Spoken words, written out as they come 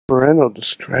Parental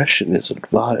discretion is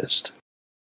advised.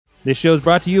 This show is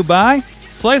brought to you by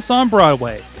Slice on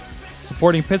Broadway,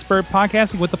 supporting Pittsburgh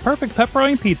podcasting with the perfect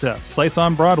pepperoni pizza.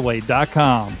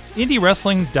 SliceOnBroadway.com,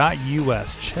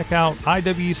 IndieWrestling.us. Check out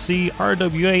IWC,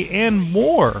 RWA, and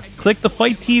more. Click the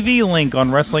Fight TV link on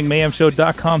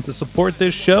WrestlingMayhemShow.com to support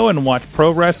this show and watch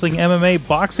pro wrestling, MMA,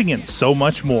 boxing, and so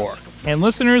much more. And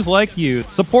listeners like you,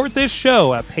 support this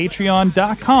show at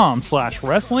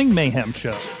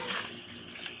Patreon.com/WrestlingMayhemShow.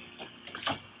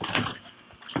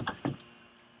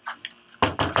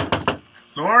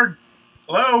 Sword?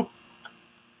 Hello?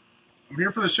 I'm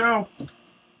here for the show.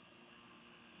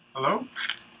 Hello?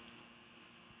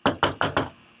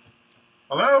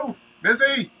 Hello?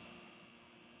 Busy?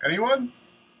 Anyone?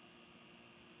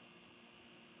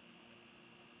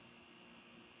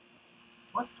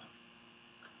 What?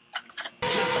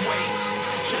 Just wait,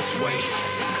 just wait,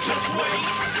 just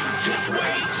wait, just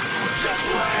wait, just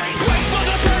wait. Wait for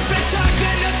the perfect time,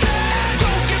 then attack.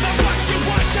 Don't give up what you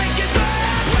want, take it back.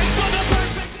 Wait for the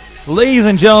perfect. Ladies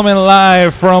and gentlemen,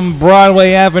 live from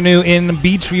Broadway Avenue in the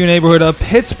Beachview neighborhood of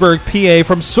Pittsburgh, PA,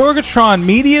 from Sorgatron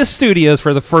Media Studios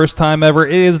for the first time ever,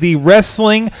 it is the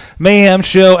Wrestling Mayhem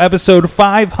Show, episode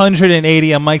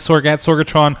 580. I'm Mike Sorg at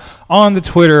Sorgatron on the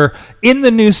Twitter. In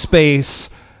the new space,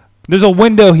 there's a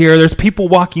window here. There's people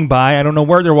walking by. I don't know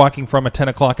where they're walking from at 10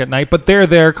 o'clock at night, but they're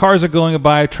there. Cars are going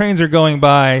by. Trains are going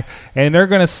by. And they're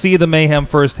going to see the mayhem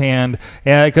firsthand.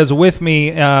 Because with me,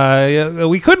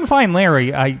 we couldn't find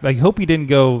Larry. I hope he didn't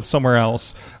go somewhere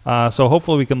else. So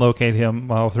hopefully we can locate him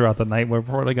throughout the night. We're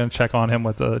probably going to check on him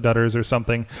with the Dutters or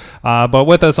something. But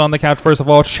with us on the couch, first of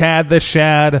all, Chad the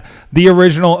Shad, the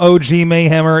original OG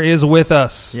Mayhemmer, is with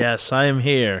us. Yes, I am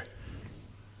here.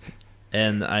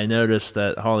 And I noticed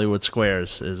that Hollywood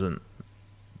Squares isn't.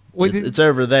 It's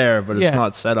over there, but it's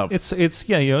not set up. It's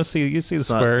you see the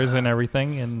squares and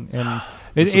everything, and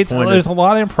there's a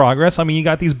lot in progress. I mean, you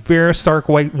got these bare, stark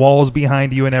white walls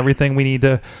behind you and everything. We need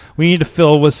to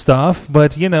fill with stuff,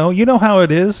 but you know how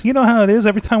it is. You know how it is.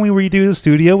 Every time we redo the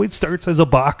studio, it starts as a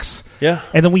box, and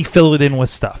then we fill it in with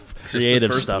stuff. It's creative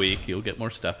just the first week. You'll get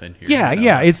more stuff in here.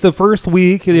 Yeah. It's the first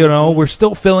week. We're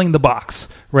still filling the box,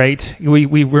 right?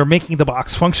 We're making the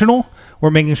box functional. We're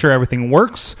making sure everything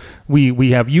works. We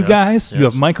have you guys. You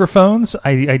have microphones.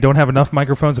 I don't have enough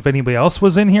microphones if anybody else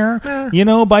was in here,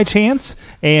 by chance.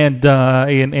 And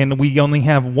we only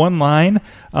have one line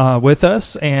with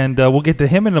us, and we'll get to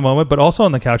him in a moment. But also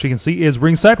on the couch, you can see, is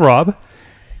Ringside Rob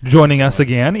joining us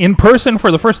again in person for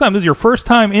the first time. This is your first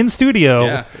time in studio.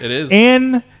 Yeah, it is.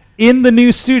 In the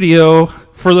new studio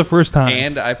for the first time.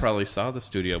 And I probably saw the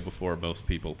studio before most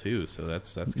people, too, so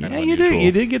that's kind of unusual.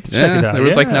 You did get to check it out. There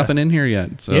was nothing in here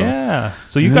yet. So. Yeah,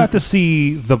 so you got to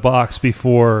see the box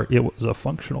before it was a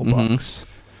functional box.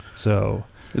 So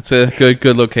it's a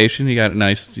good location. You got a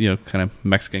nice, kind of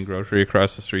Mexican grocery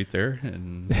across the street there.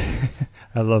 And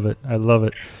I love it.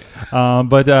 But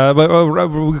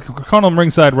we call him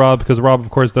Ringside Rob because Rob,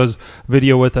 of course, does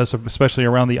video with us, especially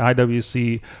around the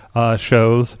IWC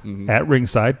shows at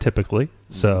Ringside, typically.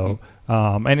 So,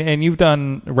 and you've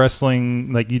done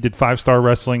wrestling, like you did 5-star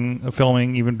wrestling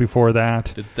filming even before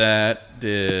that.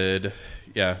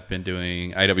 Been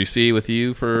doing IWC with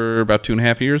you for about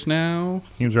 2.5 years now.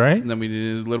 Seems right. And then we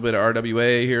did a little bit of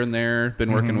RWA here and there.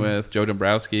 Been working with Joe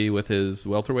Dombrowski with his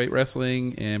welterweight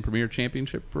wrestling and Premier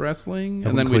Championship Wrestling.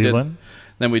 And then Cleveland.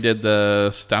 we did the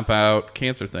Stomp Out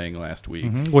Cancer thing last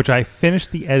week. Which I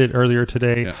finished the edit earlier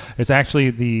today. Yeah. It's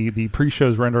actually the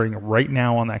pre-show's rendering right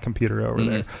now on that computer over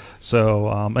there.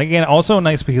 So, again, also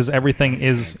nice because everything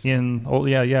is in... Oh,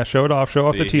 yeah, show it off. Show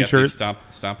off the T-shirt.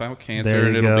 Stomp Out Cancer,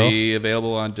 and it'll be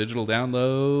available on digital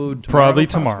download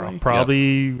tomorrow.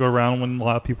 Probably around when a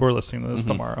lot of people are listening to this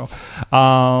tomorrow.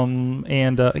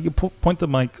 And you point the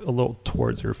mic a little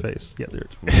towards your face. Yeah, there.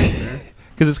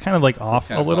 Because it's kind of like off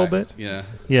a little bit. Yeah,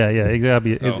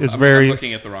 exactly. I'm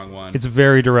looking at the wrong one. It's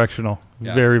very directional.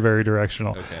 Yeah. Very, very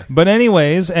directional. Okay. But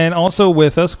anyways, and also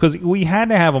with us, because we had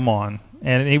to have him on.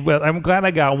 And I'm glad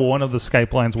I got one of the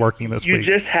Skype lines working this week. You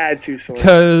just had to, so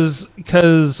because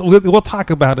we'll talk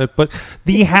about it. But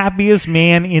the happiest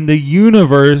man in the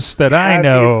universe that I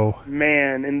know,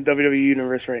 man in the WWE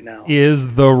universe right now,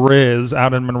 is the Riz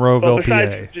out in Monroeville,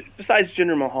 PA. Besides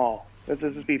Jinder Mahal, let's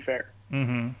just be fair.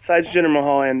 Besides Jinder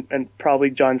Mahal and probably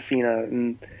John Cena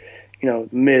and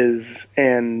Miz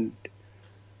and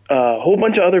a whole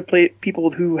bunch of other people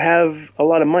who have a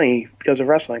lot of money because of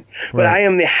wrestling. Right. But I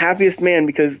am the happiest man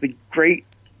because the great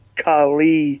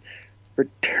Khali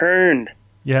returned.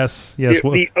 Yes.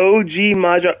 The OG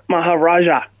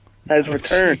Maharaja. has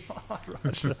returned.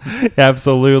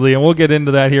 Absolutely, and we'll get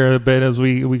into that here in a bit as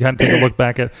we kind of take a look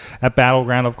back at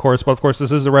Battleground, of course. But of course,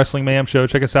 this is the Wrestling Mayhem Show.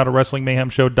 Check us out at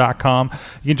WrestlingMayhemShow.com.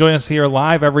 You can join us here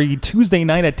live every Tuesday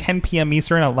night at 10 p.m.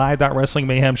 Eastern at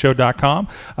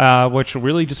live.WrestlingMayhemShow.com, which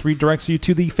really just redirects you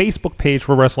to the Facebook page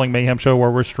for Wrestling Mayhem Show,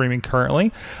 where we're streaming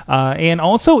currently. And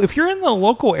also, if you're in the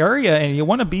local area and you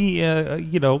want to be,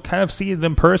 kind of see it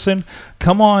in person,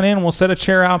 come on in. We'll set a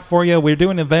chair out for you. We're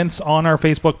doing events on our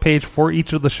Facebook page for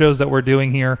each of the shows that we're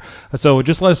doing here. So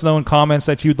just let us know in comments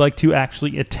that you'd like to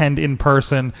actually attend in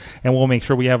person, and we'll make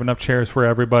sure we have enough chairs for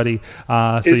everybody.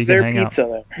 So Is you there can hang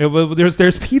pizza out.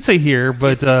 There's pizza here,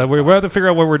 but we'll have to figure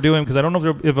out what we're doing because I don't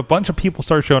know if a bunch of people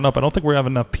start showing up. I don't think we have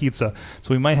enough pizza,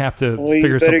 so we might have to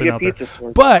figure something out there.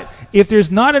 But if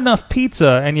there's not enough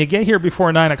pizza and you get here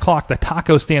before 9 o'clock, the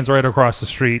taco stand's right across the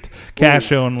street.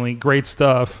 Cash only, great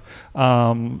stuff.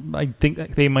 I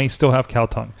think they might still have cow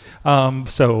tongue.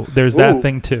 So there's that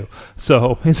thing too.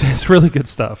 So it's really good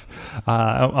stuff.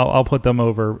 I'll put them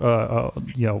over,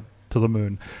 to the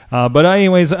moon. But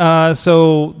anyways,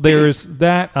 so there's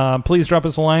that. Please drop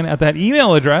us a line at that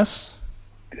email address.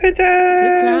 Good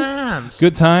times.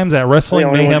 Good times at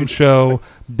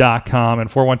WrestlingMayhemShow.com, and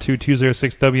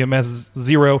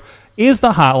 412-206-WMS0 is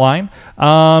the hotline.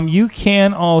 You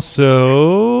can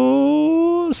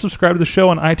also subscribe to the show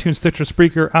on iTunes, Stitcher,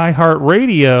 Spreaker,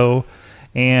 iHeartRadio,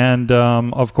 and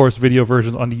of course video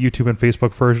versions on the YouTube and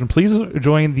Facebook version. Please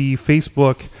join the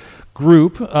Facebook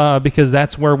group because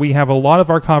that's where we have a lot of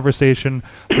our conversation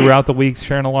throughout the week,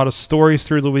 sharing a lot of stories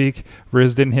through the week.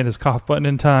 Riz didn't hit his cough button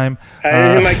in time. I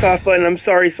didn't hit my cough button. I'm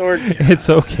sorry, Sword. It's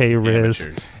okay, Riz.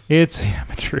 Amateurs. It's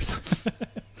amateurs.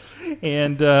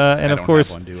 And of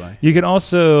course, one, do I? you can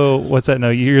also No,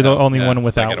 you're the only one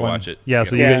without I gotta one. watch it. Yeah,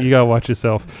 so you gotta watch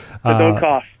yourself. So don't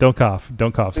cough. Don't cough.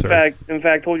 Don't cough, sir. In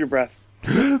fact, hold your breath.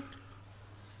 Yes.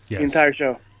 The entire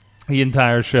show. The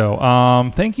entire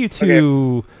show. Thank you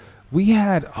to. We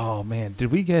had. Oh man,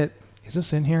 did we get? Is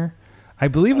this in here? I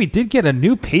believe we did get a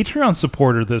new Patreon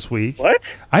supporter this week.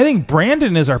 What? I think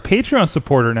Brandon is our Patreon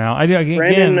supporter now.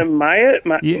 Brandon Myatt?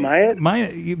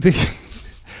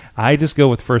 I just go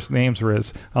with first names,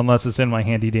 Riz, unless it's in my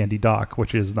handy dandy doc,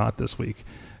 which is not this week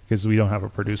because we don't have a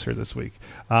producer this week.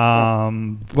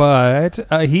 But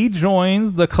he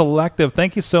joins the collective.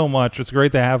 Thank you so much. It's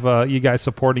great to have you guys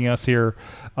supporting us here.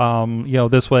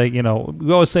 This way, we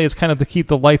always say it's kind of to keep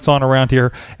the lights on around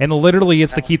here, and literally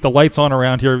it's to keep the lights on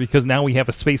around here because now we have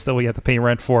a space that we have to pay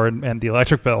rent for and the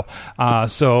electric bill.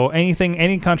 So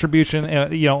any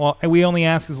contribution, we only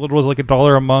ask as little as like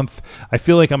 $1 a month. I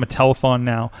feel like I'm a telethon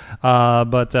now,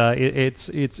 but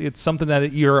it's something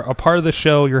that you're a part of the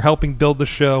show. You're helping build the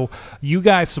show. You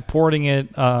guys supporting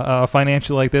it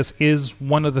financially like this is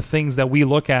one of the things that we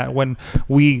look at when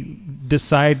we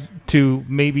decide to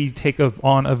maybe take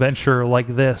on a venture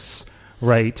like this,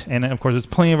 right? And of course, there's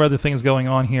plenty of other things going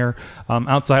on here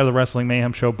outside of the Wrestling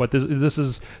Mayhem Show, but this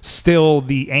is still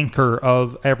the anchor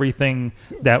of everything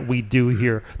that we do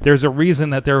here. There's a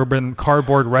reason that there have been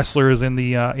cardboard wrestlers in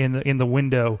the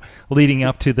window leading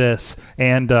up to this,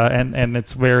 and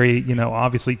it's very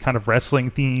obviously kind of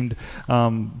wrestling themed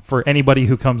for anybody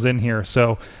who comes in here.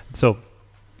 So.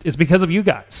 It's because of you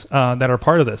guys that are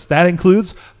part of this. That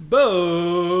includes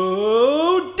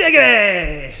Bo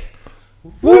Diggity!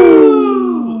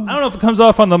 Woo! I don't know if it comes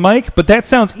off on the mic, but that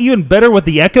sounds even better with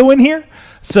the echo in here.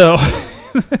 So...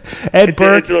 Ed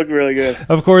Burke, it looked really good.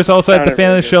 Of course, also at the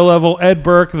fan of the show level, Ed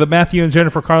Burke, the Matthew and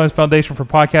Jennifer Carlins Foundation for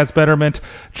Podcast Betterment,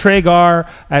 Trey Gar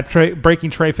at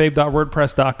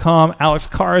breakingtrayfabe.wordpress.com, Alex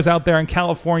Carr is out there in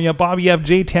California, Bobby F.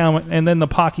 J-Town, and then the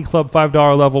Pocky Club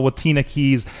 $5 level with Tina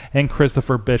Keys and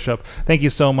Christopher Bishop. Thank you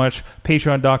so much.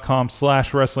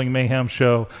 Patreon.com/Wrestling Mayhem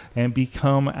Show and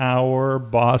become our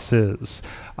bosses.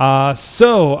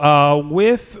 So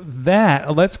with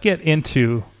that, let's get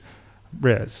into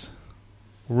Riz.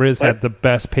 Riz had the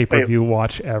best pay-per-view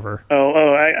watch ever.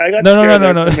 I got scared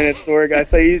for a minute, Sorg. I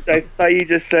thought you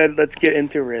just said let's get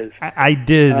into Riz. I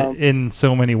did in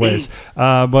so many ways,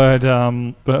 but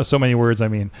so many words. I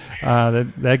mean,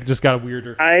 that just got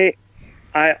weirder. I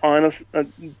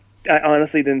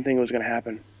honestly didn't think it was going to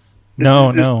happen.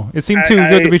 No, it seemed too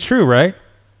good to be true, right?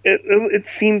 It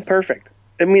seemed perfect.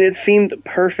 I mean, it seemed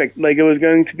perfect. Like it was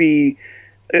going to be.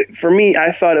 For me,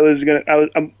 I thought it was gonna.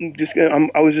 I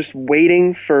was just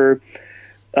waiting for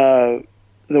the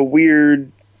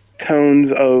weird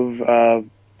tones of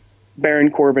Baron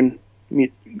Corbin's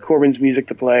music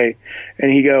to play,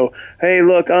 and he go, "Hey,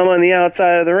 look, I'm on the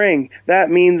outside of the ring. That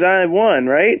means I won,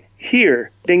 right?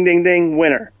 Here, ding, ding, ding,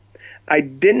 winner." I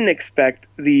didn't expect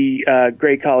the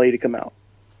Great Khali to come out.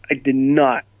 I did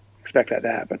not expect that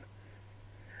to happen.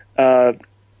 That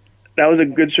was a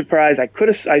good surprise.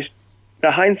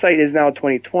 The hindsight is now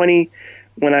 2020.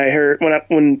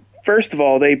 When first of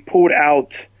all they pulled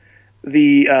out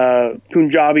the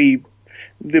Punjabi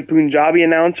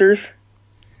announcers.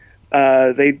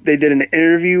 They did an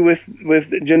interview with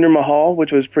Jinder Mahal,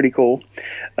 which was pretty cool.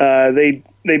 They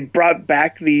brought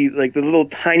back the little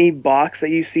tiny box that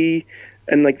you see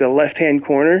in like the left hand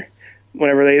corner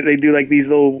whenever they do like these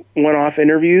little one-off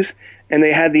interviews, and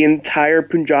they had the entire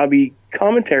Punjabi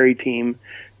commentary team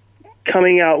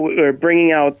coming out or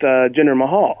bringing out Jinder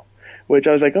Mahal, which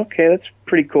I was like, okay, that's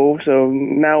pretty cool. So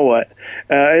now what?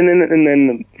 And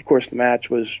then of course the match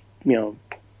was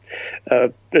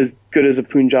as good as a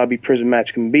Punjabi prison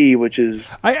match can be, which is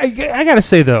I gotta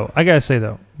say though,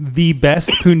 the best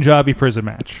Punjabi prison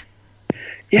match.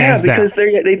 Yeah, Hands because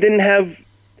down. they didn't have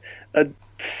a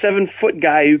 7-foot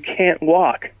guy who can't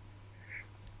walk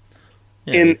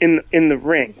Yeah, in the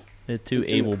ring. they had two in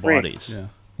able the ring. bodies. Yeah.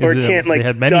 Or can't they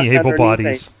had many duck able underneath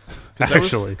bodies.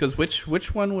 Actually, Because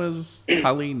which one was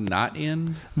Kali not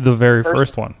in? the very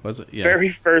first one. Was it? Yeah. Very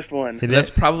first one. That's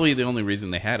probably the only reason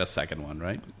they had a second one,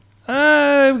 right?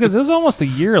 Because it was almost a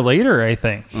year later, I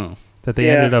think, that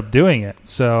they ended up doing it.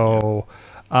 So,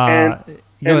 And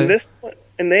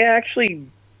they actually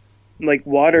like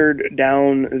watered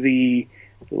down the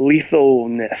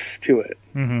lethalness to it.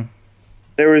 Mhm.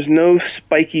 There was no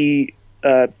spiky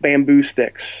bamboo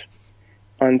sticks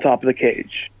on top of the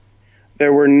cage.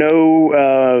 There were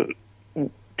no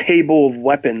table of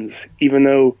weapons, even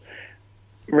though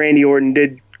Randy Orton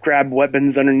did grab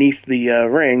weapons underneath the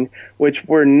ring, which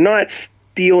were not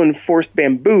steel enforced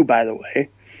bamboo, by the way,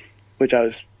 which I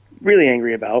was really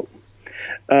angry about.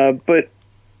 But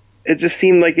it just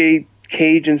seemed like a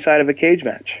cage inside of a cage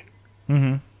match.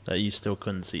 Mm-hmm. That you still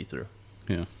couldn't see through.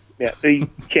 Yeah. Yeah, you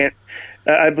can't.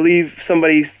 I believe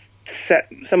somebody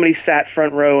sat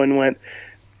front row and went,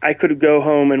 I could go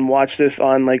home and watch this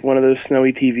on like one of those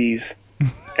snowy TVs,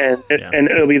 and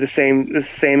it'll be the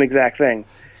same exact thing.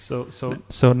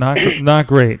 So not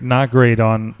great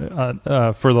on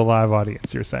for the live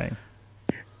audience. You're saying?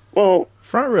 Well,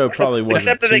 Front row probably wasn't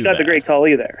except that they too got the bad. great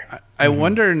Khali there. I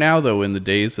wonder now, though, in the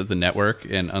days of the network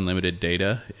and unlimited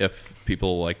data, if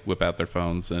people like whip out their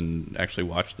phones and actually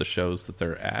watch the shows that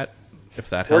they're at, if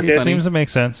that Sure helps did. any. Seems to make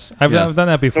sense. I've done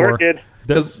that before. Sorg did.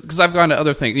 Because I've gone to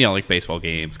other things, like baseball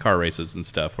games, car races, and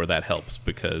stuff, where that helps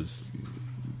because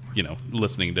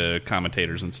listening to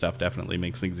commentators and stuff definitely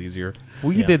makes things easier.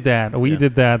 We did that. We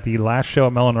did that the last show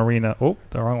at Mellon Arena. Oh,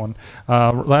 the wrong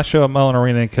one. Last show at Mellon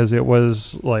Arena because it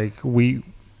was like we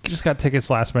just got tickets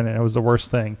last minute. It was the worst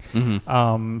thing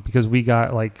because we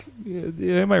got like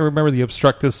you might remember the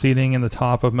obstructive seating in the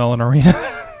top of Mellon Arena.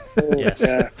 Yes.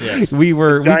 Yeah. Yes. We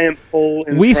were Giant pole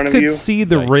in we front of could you. see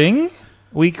the Yikes. ring.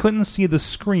 We couldn't see the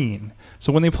screen.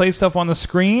 So when they played stuff on the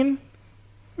screen,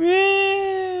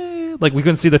 like we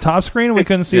couldn't see the top screen, we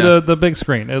couldn't see Yeah. the big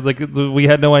screen. We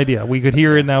had no idea. We could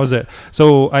hear it, and that was it.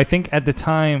 So I think at the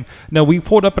time, we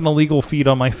pulled up an illegal feed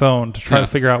on my phone to try to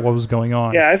figure out what was going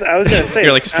on. Yeah, I was going to say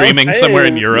You're like streaming I somewhere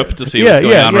in didn't- Europe to see what's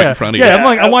going on right in front of you. Yeah,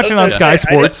 I'm watching I on was Sky gonna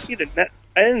say, Sports.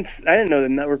 I didn't know the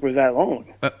network was that long.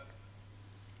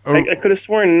 Or- I could have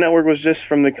sworn the network was just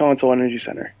from the Console Energy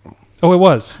Center. Oh, it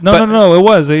was. But- No, it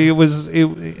was. I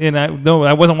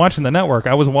wasn't watching the network.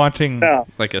 I was watching No,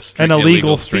 like an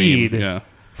illegal stream. feed Yeah.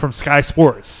 from Sky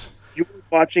Sports. you were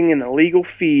watching an illegal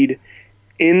feed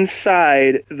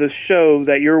inside the show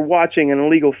that you're watching an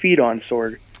illegal feed on,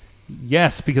 Sorg.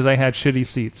 Yes, because I had shitty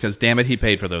seats. Because damn it, he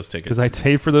paid for those tickets. Because I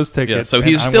paid for those tickets. yeah, so and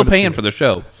he's I still wanted to see paying it. for the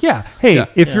show. Yeah. Hey, Yeah.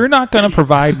 if you're not going to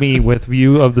provide me with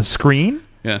view of the screen,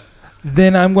 Yeah.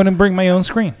 then I'm going to bring my own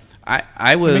screen. I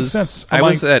makes was sense. I I'm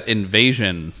was like- at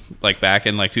Invasion like back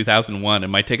in like 2001,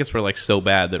 and my tickets were like so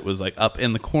bad that it was like up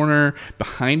in the corner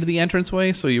behind the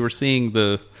entranceway, so you were seeing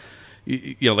the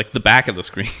like the back of the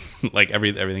screen, like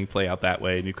everything play out that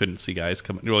way, and you couldn't see guys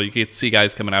coming. Well, you could see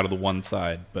guys coming out of the one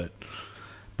side, but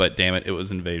damn it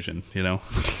was Invasion,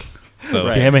 So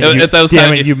Right. Damn it, at those damn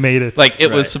times, it, you made it. Like it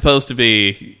was Right. supposed to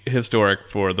be historic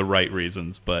for the right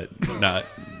reasons, but not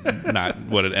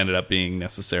what it ended up being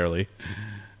necessarily.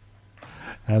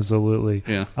 Absolutely.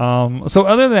 Yeah. So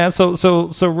other than that,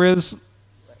 so Riz,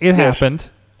 it happened.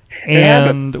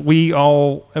 And we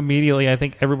all immediately, I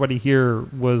think everybody here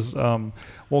was,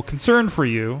 concerned for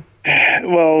you.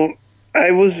 Well,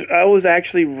 I was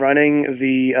actually running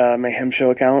the Mayhem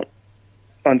Show account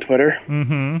on Twitter.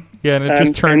 Mm-hmm. Yeah, and it And-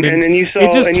 just turned and- into, and you saw-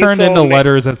 it just and you turned saw into May-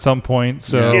 letters at some point.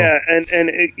 So Yeah,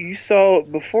 you saw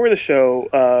before the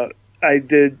show, I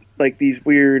did like these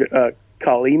weird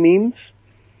Kali memes,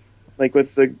 like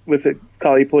with the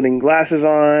Kali putting glasses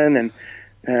on and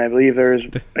and I believe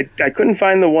I couldn't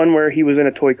find the one where he was in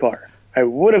a toy car. I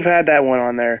would have had that one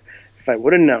on there if I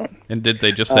would have known. And did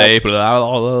they just say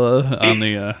on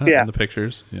the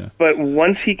pictures? Yeah. But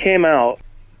once he came out,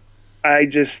 I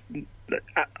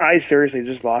seriously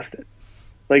just lost it.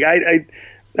 Like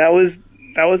that was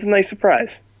a nice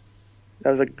surprise.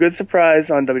 That was a good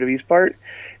surprise on WWE's part.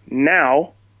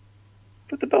 Now,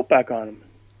 put the belt back on him.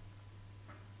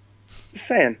 Just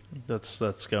saying. That's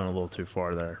going a little too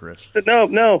far there, Rich.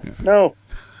 No.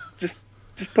 Just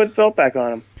put the belt back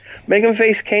on him. Make him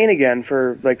face Kane again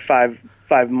for like five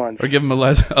months. Or give him a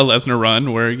Lesnar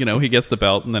run where he gets the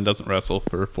belt and then doesn't wrestle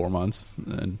for 4 months.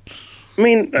 And I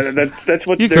mean, that's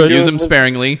what you they're could doing. use him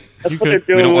sparingly. That's what they're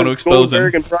doing. We don't want to expose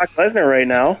Goldberg him. And Brock Lesnar right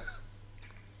now.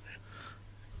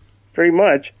 Pretty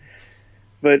much,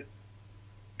 but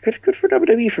good for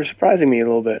WWE for surprising me a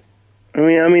little bit. I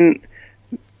mean,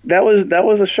 that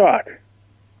was a shock,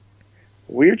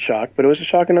 weird shock, but it was a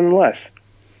shock nonetheless.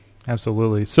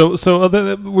 Absolutely. So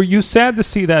were you sad to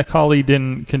see that Khali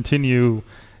didn't continue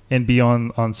and be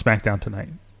on SmackDown tonight?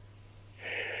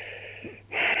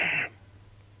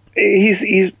 He's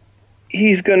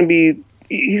gonna be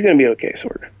okay,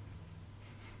 sort of.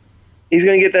 He's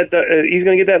gonna get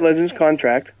that Legends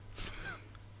contract.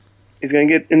 He's going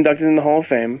to get inducted in the Hall of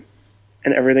Fame,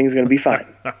 and everything's going to be fine.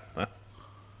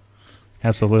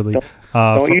 Absolutely.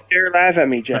 Don't you dare laugh at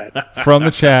me, Chad. From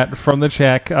the chat,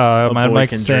 Mad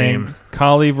Mike saying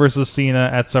Khali versus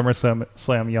Cena at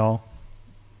SummerSlam, y'all.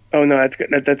 Oh no, that's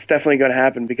definitely going to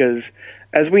happen because,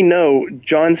 as we know,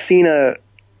 John Cena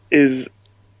is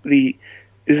the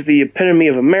epitome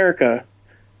of America,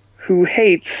 who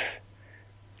hates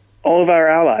all of our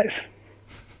allies.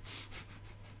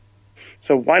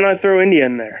 So why not throw India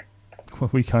in there?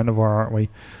 We kind of are, aren't we?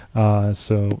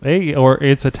 Or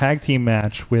it's a tag team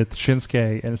match with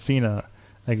Shinsuke and Cena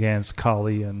against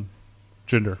Khali and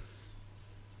Jinder.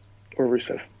 Or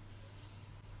Rusev.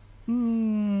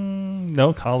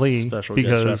 No, Khali. Special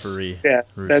because, guest referee. Yeah,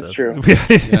 Rusev. that's true.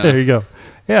 There you go.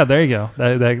 Yeah, there you go.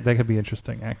 That could be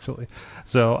interesting, actually.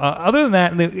 So other than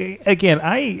that, again,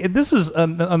 this is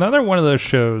another one of those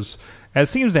shows. As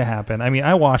seems to happen. I mean,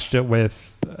 I watched it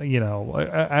with,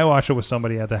 I watched it with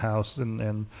somebody at the house,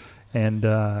 and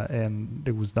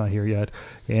it was not here yet.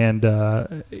 And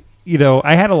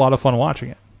I had a lot of fun watching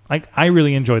it. I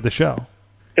really enjoyed the show.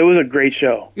 It was a great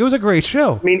show. I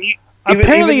mean,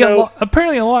 apparently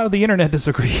a lot of the internet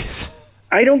disagrees.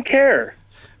 I don't care.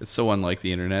 It's so unlike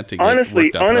the internet to get honestly,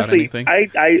 worked up about anything.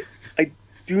 I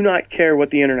do not care what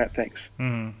the internet thinks.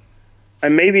 Mm. I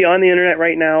may be on the internet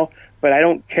right now, but I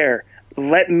don't care.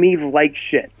 Let me like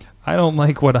shit. I don't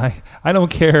like what I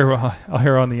don't care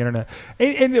here on the internet.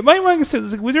 And my mind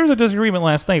says there was a disagreement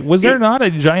last night. Was there not a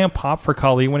giant pop for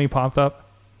Khali when he popped up?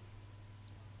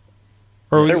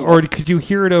 Or could you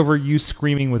hear it over you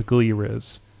screaming with glee,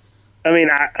 Riz? I mean,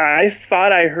 I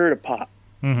thought I heard a pop.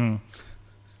 Mm-hmm.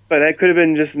 But that could have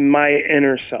been just my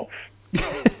inner self.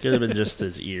 Could have been just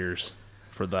his ears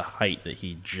for the height that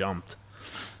he jumped.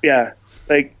 Yeah,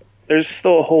 like there's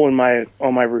still a hole on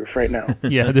my roof right now.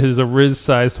 Yeah, there's a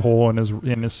Riz-sized hole in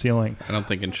his ceiling. I don't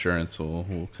think insurance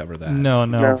will cover that.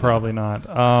 No, probably not.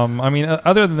 I mean,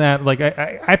 other than that, like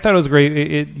I thought it was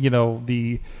great.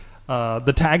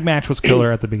 The tag match was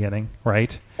killer at the beginning,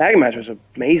 right? Tag match was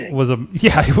amazing. It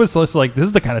was just like, this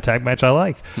is the kind of tag match I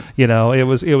like. It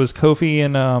was Kofi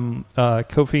and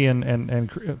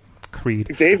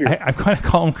Creed. Xavier. I'm going to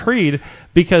call him Creed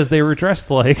because they were dressed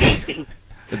like.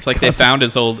 It's like they found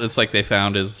his old. It's like they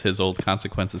found his old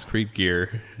Consequences Creed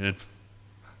gear, and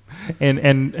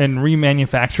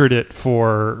remanufactured it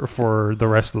for the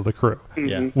rest of the crew.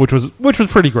 Yeah, which was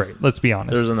pretty great. Let's be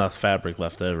honest. There's enough fabric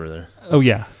left over there. Oh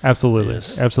yeah, absolutely,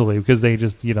 Yes. absolutely. Because they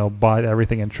just bought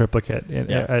everything in triplicate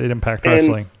at Impact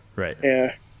Wrestling. Right.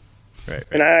 Yeah. Right.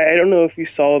 And I don't know if you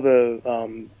saw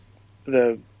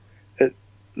the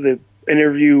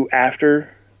interview after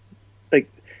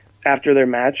their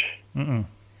match. Mm-mm.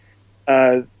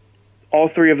 All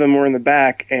three of them were in the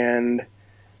back, and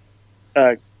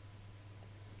they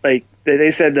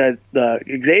said that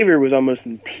Xavier was almost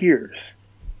in tears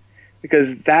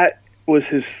because that was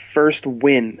his first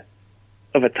win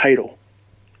of a title.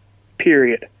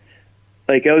 Period.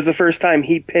 Like, it was the first time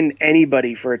he pinned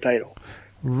anybody for a title.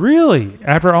 Really?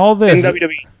 After all this? In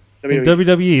WWE. In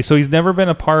WWE. So he's never been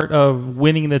a part of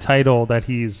winning the title that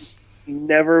he's...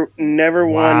 Never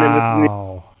won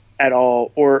at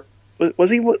all. Or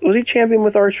was he champion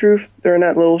with R-Truth during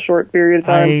that little short period of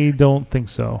time? I don't think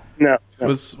so. No.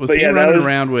 Was he running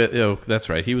around with... Oh, that's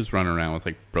right. He was running around with,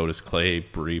 like, Brodus Clay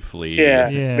briefly. Yeah.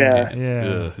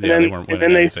 And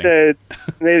then they said...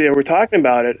 they were talking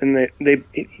about it, and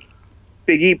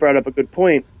Big E brought up a good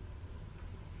point.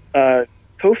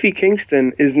 Kofi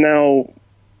Kingston is now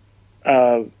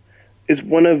is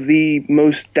one of the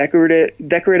most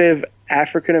decorative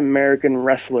African American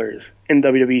wrestlers in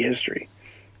WWE history.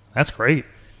 That's great.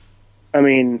 I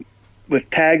mean, with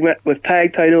tag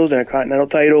titles and continental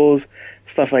titles,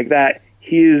 stuff like that,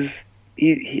 he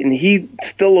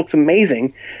still looks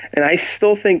amazing. And I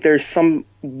still think there's some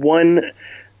one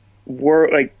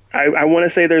world, like I want to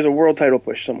say there's a world title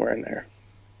push somewhere in there,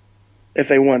 if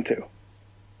they want to.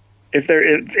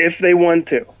 If they want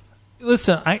to.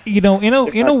 Listen, in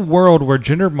a world where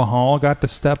Jinder Mahal got to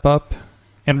step up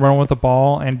and run with the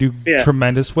ball and do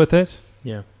tremendous with it.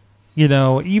 Yeah.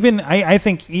 I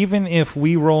think even if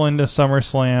we roll into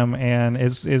SummerSlam and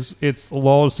it's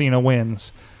Lol Cena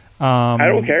wins, I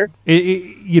don't care.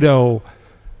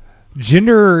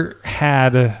 Jinder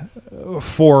had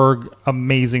 4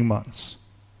 amazing months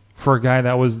for a guy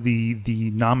that was the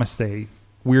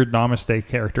weird Namaste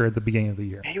character at the beginning of the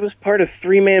year. He was part of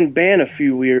 3-man band a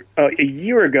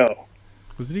year ago.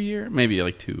 Was it a year? Maybe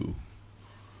like 2.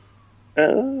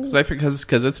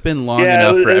 Because it's been long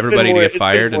enough for everybody to get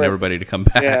fired and everybody to come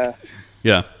back.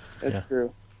 Yeah. That's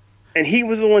true. And he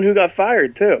was the one who got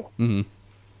fired too. Mm-hmm.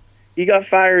 He got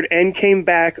fired and came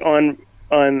back on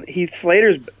Heath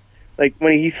Slater's, like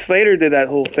when Heath Slater did that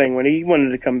whole thing when he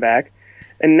wanted to come back,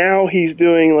 and now he's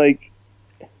doing like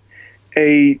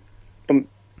and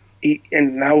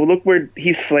now look where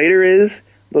Heath Slater is,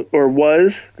 look where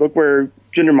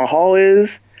Jinder Mahal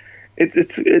is.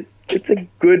 It's a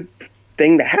good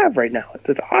thing to have right now.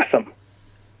 It's awesome.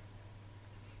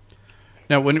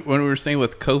 Now, when we were saying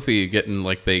with Kofi getting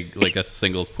like big, like a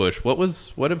singles push,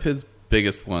 what of his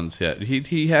biggest ones yet?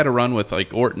 He had a run with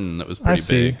like Orton that was pretty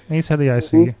big. He's had the IC.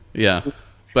 Mm-hmm. Yeah,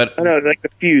 but I know, like the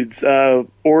feuds.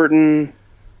 Orton.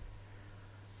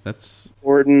 That's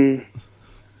Orton.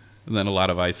 And then a lot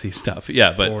of IC stuff.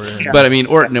 Yeah, but I mean,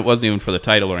 Orton, it wasn't even for the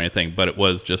title or anything, but it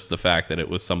was just the fact that it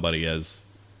was somebody as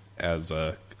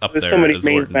up there somebody's as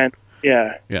main Orton. event.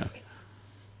 Yeah.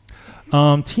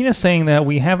 Tina's saying that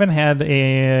we haven't had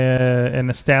an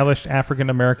established African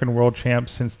American world champ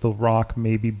since The Rock,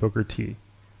 maybe Booker T.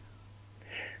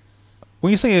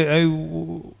 When you say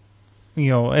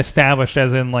established,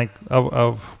 as in like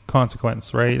of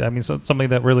consequence, right? I mean, something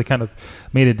that really kind of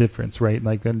made a difference, right?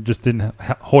 Like, and just didn't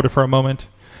hold it for a moment.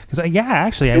 Because I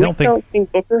don't think King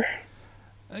Booker.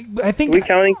 I think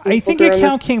I think I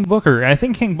count King Booker. I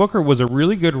think King Booker was a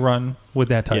really good run with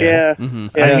that title. Yeah. Mm-hmm.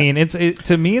 I mean,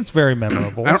 to me, it's very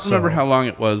memorable. I don't remember how long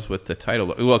it was with the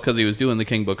title. Well, because he was doing the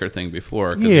King Booker thing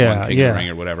before, because he won King of the Ring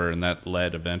or whatever, and that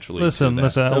led eventually. Listen, to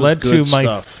that. it led to my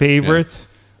stuff. favorite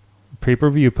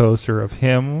pay-per-view poster of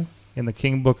him in the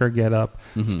King Booker getup,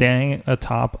 standing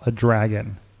atop a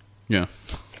dragon. Yeah.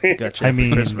 Gotcha. I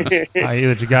mean, it's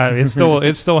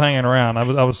still hanging around.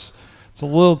 It's a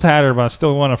little tattered, but I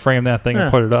still want to frame that thing and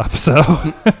put it up. So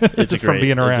It's from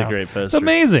being around. It's a great poster.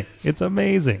 It's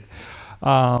amazing.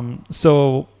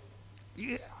 So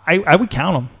I would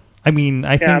count him. I mean,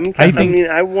 I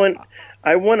want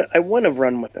to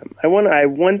run with him. I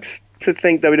want to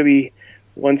think WWE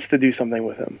wants to do something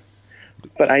with him,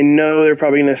 but I know they're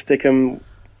probably going to stick him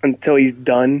until he's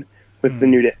done with the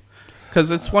New Day. Because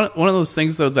it's one of those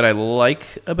things, though, that I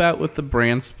like about with the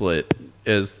brand split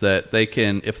is that they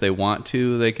can, if they want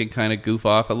to, they can kind of goof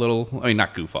off a little. I mean,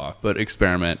 not goof off, but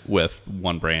experiment with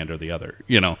one brand or the other.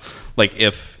 Like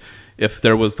if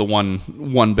there was the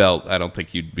one belt, I don't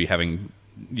think you'd be having.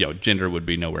 Jinder would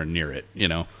be nowhere near it.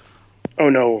 Oh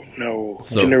no.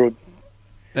 So, Jinder would.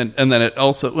 And then it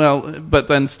also but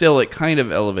then still it kind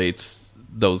of elevates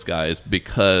those guys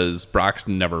because Brock's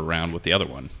never around with the other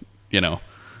one.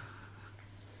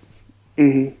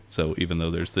 Mm-hmm. So even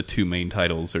though there's the 2 main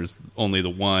titles, there's only the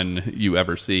one you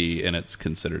ever see, and it's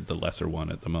considered the lesser one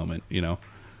at the moment.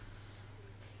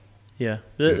 Yeah,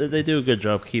 they do a good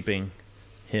job keeping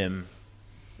him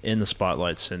in the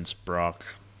spotlight since Brock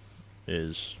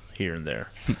is here and there.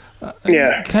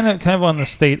 kind of on the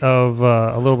state of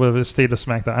a little bit of the state of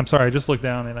SmackDown. I'm sorry, I just looked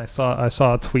down and I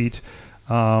saw a tweet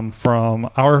from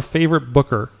our favorite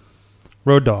Booker,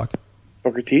 Road Dogg.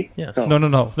 Booker T? Yes. Oh.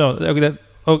 No.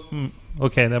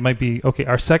 Okay, that might be okay.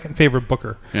 Our second favorite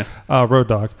Booker, Road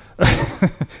Dogg.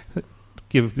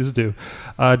 Give this due.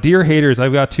 Dear haters,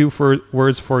 I've got 2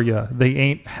 words for you. They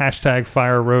ain't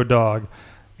 #fire Road Dogg,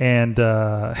 and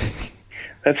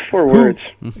that's 4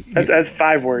 words. That's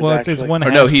 5 words. Well, actually. it's one. Or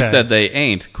hashtag. No, he said they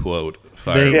ain't quote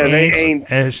fire. They ain't.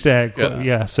 Hashtag.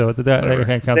 Yeah, so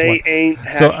that counts. They one. ain't.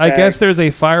 So I guess there's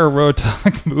a Fire Road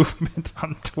Dogg movement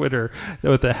on Twitter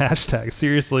with the hashtag.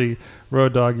 Seriously,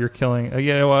 Road Dogg, you're killing.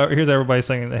 Well, here's everybody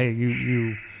saying, hey,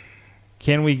 you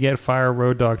Can we get Fire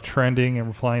Road Dogg trending and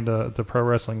replying to Pro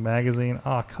Wrestling Magazine?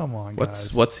 Oh, come on,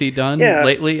 guys. What's he done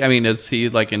lately? I mean, is he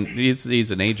like he's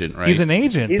an agent, right? He's an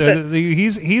agent.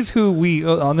 He's who we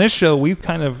on this show we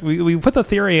put the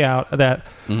theory out that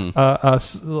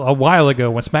a while ago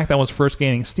when SmackDown was first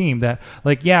gaining steam that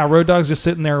Road Dogg's just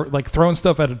sitting there like throwing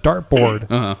stuff at a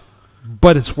dartboard.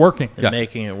 But it's working. And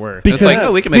making it work. Because, it's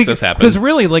like, we can make this happen. Because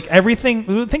really, like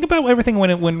everything, think about everything when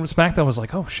SmackDown was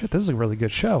like, oh shit, this is a really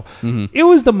good show. It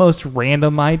was the most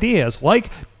random ideas.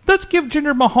 Like, let's give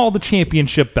Jinder Mahal the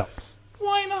championship belt.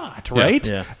 Why not, right?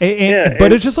 Yeah.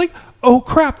 But it's just like, oh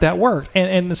crap, that worked.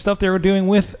 And the stuff they were doing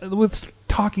with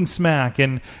Talking Smack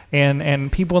and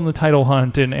people in the title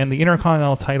hunt and the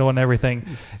Intercontinental title and everything.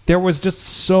 There was just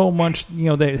so much,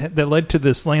 that led to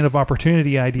this land of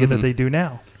opportunity idea that they do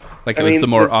now. Like it was the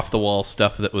more off the wall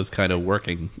stuff that was kind of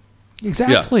working.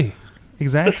 Exactly.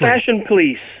 The fashion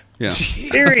police. Yeah.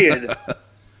 Period.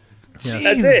 That's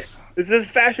it. This is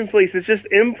fashion police. It's just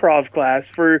improv class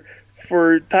for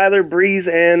Tyler Breeze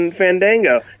and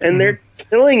Fandango, and they're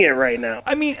killing it right now.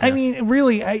 I mean,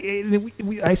 really,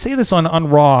 I say this on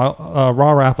Raw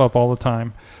wrap up all the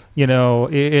time.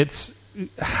 It's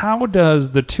how does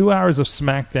the 2 hours of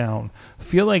SmackDown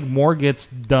feel like more gets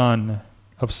done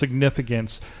of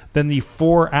significance than the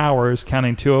 4 hours,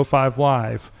 counting 205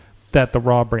 Live, that the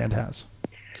Raw brand has?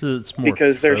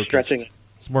 Because they're stretching.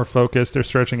 It's more focused. They're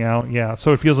stretching out. Yeah,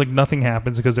 so it feels like nothing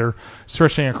happens because they're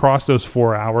stretching across those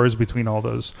 4 hours between all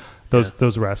those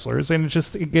wrestlers, and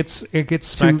it gets too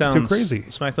crazy.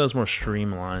 SmackDown's more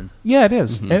streamlined. Yeah, it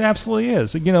is. It absolutely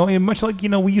is. Much like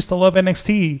we used to love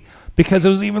NXT because it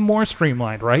was even more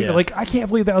streamlined, right? Yeah. Like I can't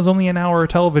believe that was only an hour of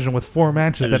television with 4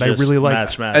 matches that I really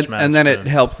liked. And then it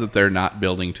helps that they're not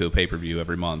building to a pay-per-view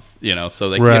every month, so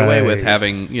they can get away with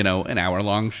having an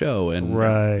hour-long show and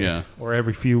or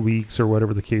every few weeks or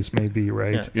whatever the case may be,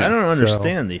 right? Yeah. I don't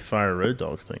understand the Fire Road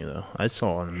Dogg thing though. I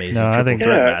saw an amazing triple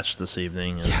threat match this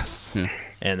evening. Yes. Yeah.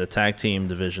 And the tag team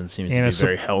division seems to be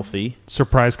very healthy.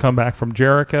 Surprise comeback from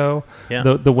Jericho.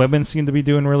 Yeah. The women seem to be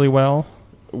doing really well.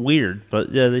 Weird,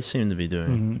 but yeah, they seem to be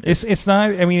doing. It's not.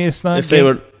 I mean, it's not. If they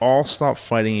would all stop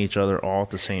fighting each other all at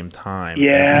the same time.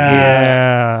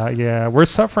 Yeah. We're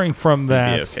suffering from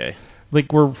that. It'd be okay.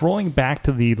 Like we're rolling back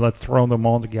to the let's throw them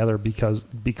all together because.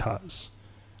 Yeah.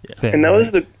 Thing, and that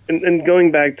was and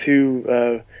going back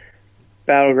to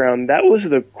Battleground, that was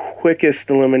the quickest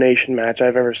elimination match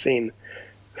I've ever seen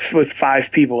with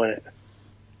 5 people in it.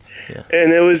 Yeah.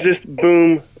 And it was just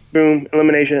boom, boom,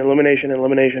 elimination.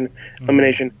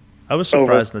 I was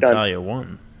surprised Natalya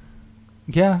won.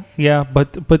 Yeah,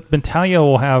 but Natalya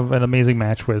will have an amazing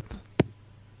match with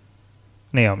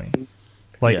Naomi.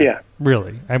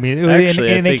 Really. I mean,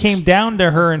 it came down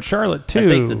to her and Charlotte too. I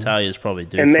think Natalya's probably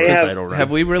due for the title run. Have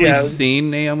we really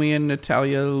seen Naomi and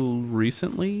Natalya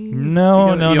recently?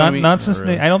 No, not since.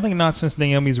 Really. I don't think not since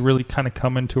Naomi's really kind of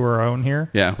come into her own here.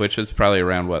 Yeah, which is probably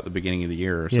around the beginning of the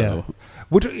year or so.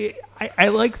 Which I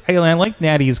like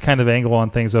Natty's kind of angle on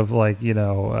things of like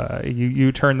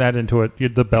you turn that into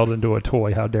the belt into a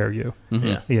toy. How dare you?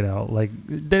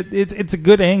 It's a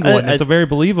good angle and it's a very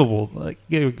believable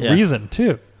reason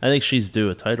too. I think she's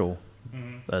due a title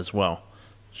as well.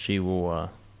 She will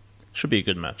should be a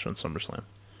good match on SummerSlam.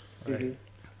 Right.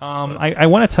 I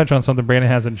want to touch on something Brandon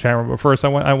has in chat room, but first I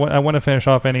want to finish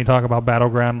off any talk about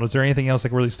Battleground. Was there anything else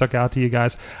that really stuck out to you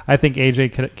guys? I think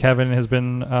Kevin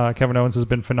Owens has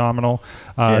been phenomenal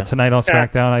tonight on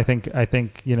SmackDown. I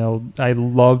think I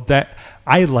love that.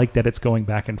 I like that it's going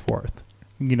back and forth.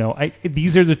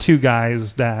 These are the two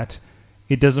guys that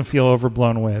it doesn't feel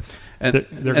overblown with. And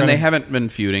they haven't been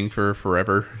feuding for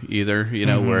forever either,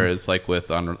 whereas like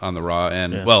with on the Raw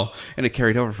and and it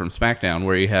carried over from SmackDown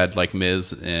where you had like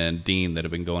Miz and Dean that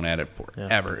have been going at it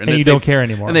forever. And you don't care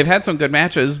anymore. And they've had some good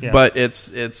matches, but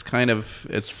it's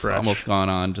almost gone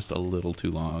on just a little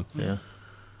too long. Yeah.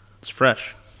 It's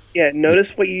fresh. Yeah,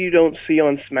 notice what you don't see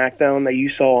on SmackDown that you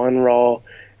saw on Raw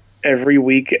every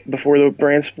week before the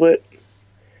brand split.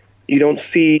 You don't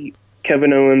see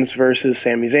Kevin Owens versus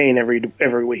Sami Zayn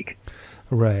every week.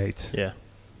 Right. Yeah.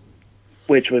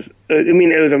 Which was,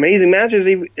 it was amazing matches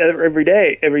every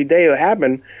day. Every day it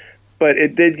happened, but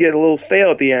it did get a little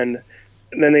stale at the end.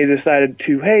 And then they decided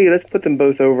to, hey, let's put them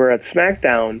both over at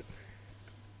SmackDown,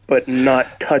 but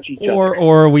not touch each other.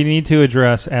 Or we need to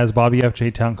address, as Bobby F.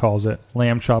 J. Town calls it,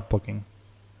 lamb chop booking.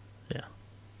 Yeah.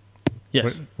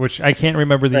 Yes. Which I can't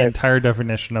remember the entire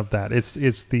definition of that. It's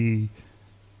the...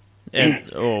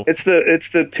 it's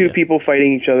the two people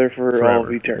fighting each other for forever. All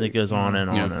of eternity. It goes on and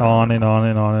on and on and on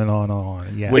and on and on and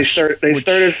on. Yeah, they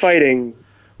started fighting,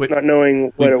 not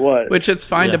knowing what it was. Which it's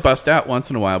fine to bust out once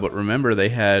in a while, but remember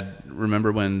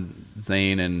when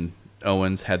Zayn and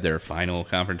Owens had their final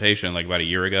confrontation like about a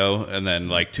year ago, and then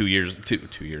like 2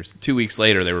 weeks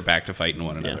later they were back to fighting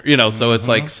one another. You know, so it's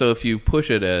like, so if you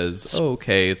push it as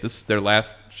okay, this is their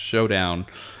last showdown,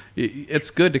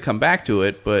 it's good to come back to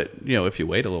it, but you know, if you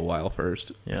wait a little while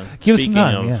first. Yeah. Give us Speaking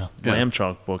time, of Lamb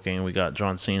Chalk booking, we got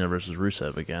John Cena versus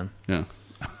Rusev again. Yeah.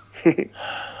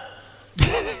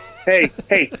 Hey,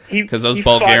 because those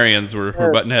Bulgarians were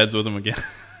butting heads with him again.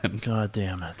 God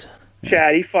damn it,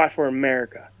 Chad. He fought for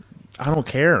America. I don't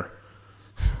care.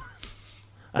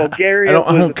 Bulgaria.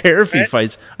 I don't care if he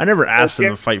fights. I never asked him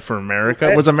to fight for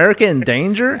America. Was America in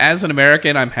danger? As an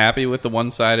American, I'm happy with the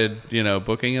one-sided,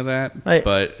 booking of that.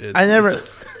 But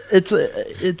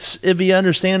it'd be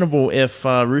understandable if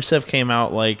Rusev came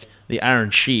out like the Iron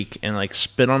Sheik and like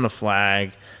spit on the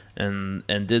flag and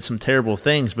did some terrible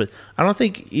things. But I don't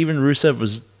think even Rusev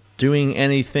was doing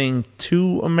anything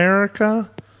to America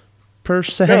per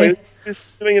se. No, he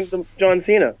was doing it to John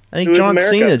Cena. I think John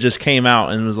Cena just came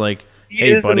out and was like,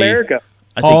 "Hey, buddy, America.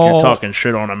 I think you're talking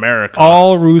shit on America."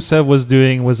 All Rusev was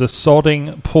doing was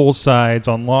assaulting poolsides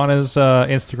on Lana's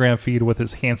Instagram feed with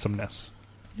his handsomeness.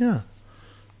 Yeah.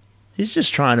 He's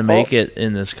just trying to make it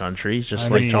in this country,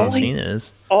 just like John Cena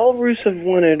is. All Rusev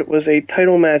wanted was a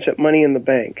title match at Money in the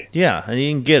Bank. Yeah, and he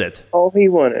didn't get it. All he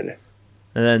wanted.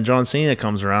 And then John Cena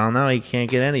comes around, now he can't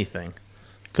get anything.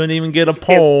 Couldn't even get a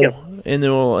pole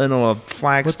into a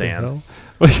flag stand.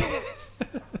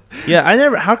 Yeah,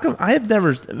 I have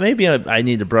never. Maybe I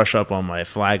need to brush up on my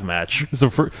flag match.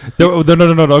 No.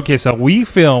 Okay, so we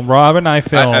filmed. Rob and I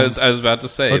filmed. I was about to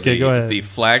say. Okay, go ahead. The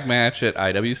flag match at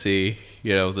IWC.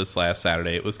 This last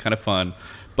Saturday, it was kind of fun,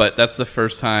 but that's the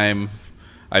first time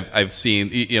I've seen.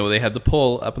 They had the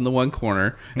pole up in the one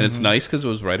corner, and it's nice because it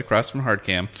was right across from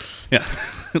Hardcam. Yeah,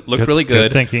 it looked really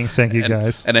good. Good thinking, thank you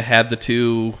guys. And it had the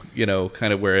two,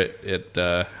 kind of where it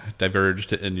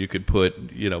diverged, and you could put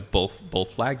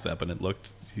both flags up, and it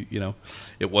looked,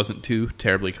 it wasn't too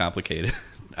terribly complicated.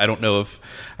 I don't know if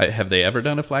have they ever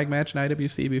done a flag match in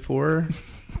IWC before.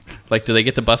 Like, do they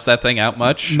get to bust that thing out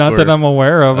much? Not that I'm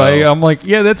aware of. I'm like,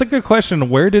 yeah, that's a good question.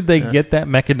 Where did they get that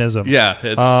mechanism? Yeah,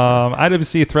 it's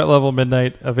IWC Threat Level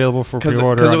Midnight available for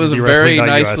pre-order because it was a very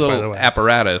nice US, little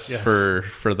apparatus for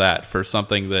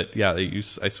something that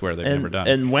I swear they've never done.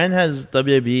 And when has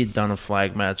WWE done a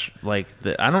flag match like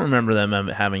that? I don't remember them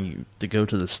having to go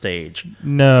to the stage.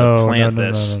 No.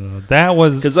 That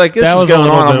was because like this is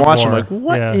going on. I'm watching like,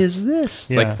 what is this?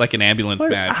 It's like an ambulance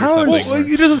match or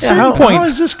something. There's a certain point. How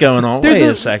is this going on? Wait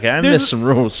a second, I missed some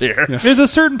rules here. There's a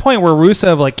certain point where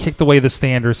Rusev like kicked away the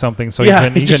stand or something, so he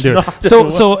couldn't do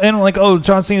it. So and like,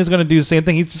 John Cena's going to do the same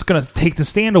thing. He's just going to take the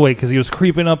stand away because he was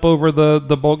creeping up over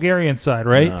the Bulgarian side,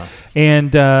 right? No.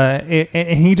 And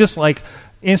he just like.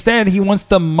 Instead, he wants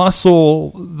to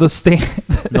muscle the stand.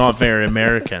 Not very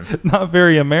American. Not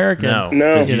very American.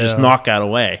 No. You just knock out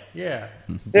away. Yeah.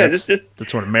 That's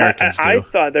what Americans do. I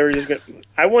thought they were just going to...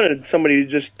 I wanted somebody to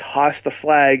just toss the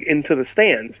flag into the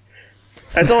stands.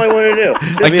 That's all I wanted to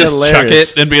do. Just chuck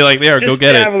it and be like, there, go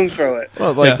get it. And throw it.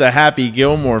 Well, the Happy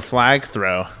Gilmore flag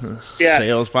throw. Yeah.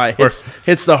 Sails by,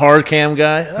 hits the hard cam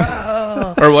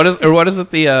guy. Or what is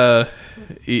it, the...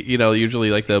 usually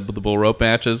like the bull rope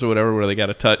matches or whatever, where they got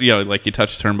to touch, like you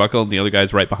touch the turnbuckle and the other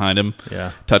guy's right behind him,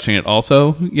 touching it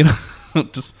also.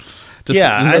 Just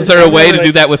is there a way to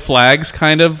do that with flags?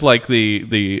 Kind of like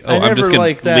I'm just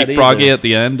gonna leapfrog you at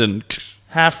the end and.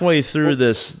 Halfway through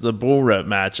the bull rope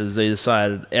matches, they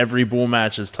decided every bull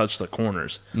matches touch the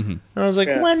corners. Mm-hmm. And I was like,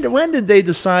 when did they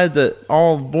decide that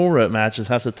all bull rope matches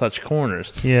have to touch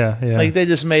corners? Yeah. Like they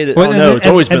just made it. It's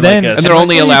always been like this. And they're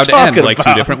only allowed to end like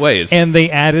two different ways. And they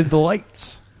added the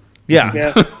lights.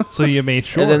 Yeah. So you made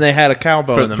sure. And then they had a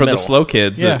cowboy in the middle. For the slow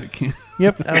kids. Yeah.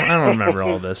 Yep. I don't remember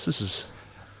all this. This is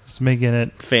just making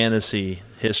it fantasy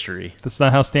history. That's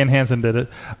not how Stan Hansen did it.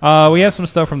 We have some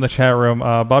stuff from the chat room.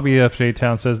 Bobby FJ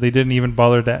Town says they didn't even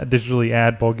bother to digitally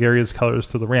add Bulgaria's colors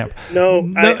to the ramp.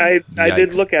 No. I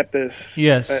did look at this.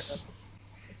 Yes.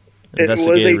 It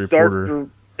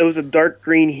was a dark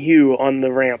green hue on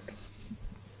the ramp.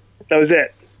 That was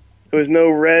it. There was no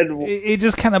red. It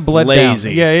just kind of bled down.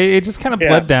 Yeah, it just kind of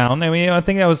bled down. I mean, I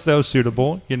think that was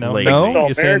suitable. Lazy. No,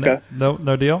 you're saying that?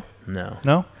 No deal.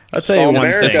 No. I'll tell you one.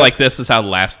 It's like this is how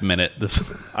last minute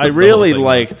this. I really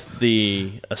liked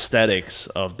the aesthetics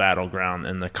of Battleground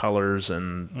and the colors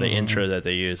and the intro that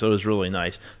they used. It was really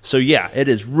nice. So yeah, it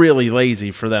is really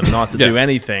lazy for them not to do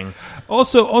anything.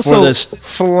 Also for this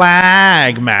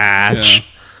flag match. Yeah.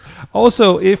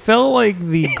 Also, it felt like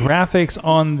the graphics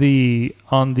on the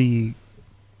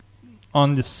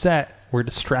set were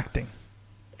distracting.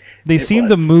 They seemed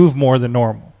to move more than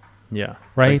normal. Yeah.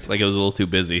 right? Like it was a little too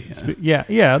busy.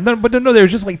 Yeah. No, but no,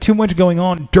 there's just like too much going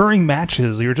on during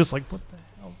matches. You're just like, what the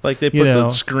hell? Like they put the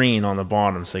screen on the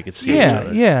bottom so they could see each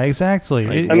other. Yeah, exactly.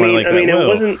 Like, I mean, like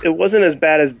it wasn't as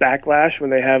bad as Backlash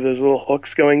when they have those little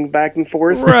hooks going back and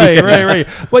forth. Right.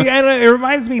 Well, and it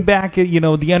reminds me back at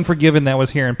the Unforgiven that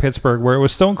was here in Pittsburgh, where it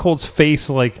was Stone Cold's face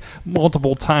like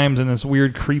multiple times in this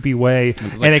weird, creepy way,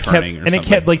 and it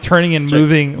kept like turning and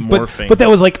moving, but that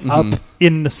was like up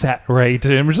in the set, right?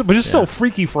 And but just still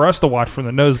freaky for us to watch from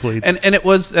the nosebleeds. And it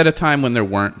was at a time when there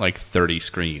weren't like 30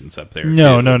 screens up there.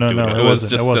 No. It was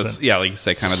just like you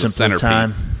say, kind of the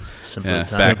centerpiece.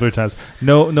 Simpler times.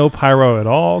 No pyro at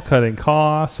all, cutting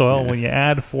costs. So when you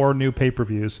add 4 new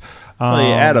pay-per-views, you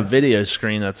add a video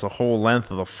screen that's the whole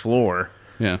length of the floor.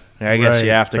 Yeah, I guess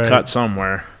you have to cut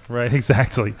somewhere. Right,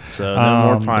 exactly. So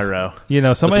no more pyro.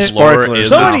 Somebody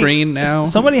is a screen now.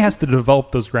 Somebody has to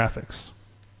develop those graphics.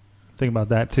 Think about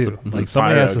that too. Like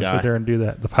somebody has to sit there and do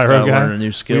that. The pyro guy, learn a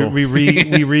new skill. We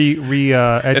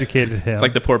educated him. It's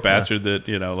like the poor bastard that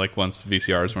like once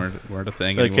VCRs weren't a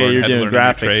thing. Like, anymore, hey, you're had to doing learn a new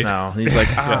graphics trade. now. He's like,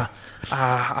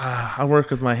 I work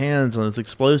with my hands on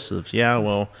explosives. Yeah,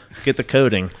 well, get the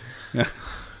coding.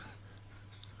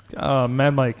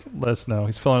 Mad Mike let us know.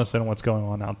 He's filling us in on what's going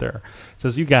on out there. He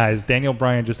says, you guys, Daniel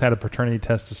Bryan just had a paternity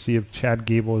test to see if Chad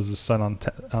Gable is his son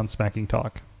on Smacking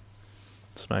Talk.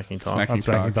 Smacking Talk. I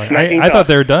thought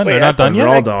they were done. They're not done yet.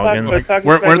 Raw dogging.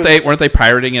 Weren't they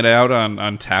pirating it out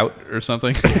on Tout or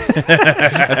something?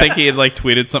 I think he had like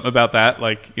tweeted something about that.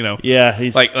 Like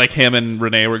he's like him and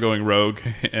Renee were going rogue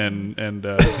and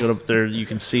go up there. You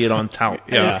can see it on Tout.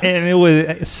 Yeah, and it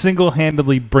would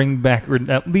single-handedly bring back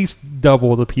at least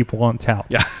double the people on Tout.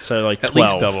 Yeah, so like 12. at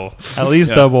least double. At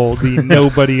least double the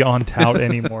nobody on Tout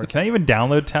anymore. Can I even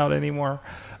download Tout anymore?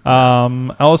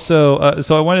 Also,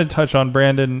 so I wanted to touch on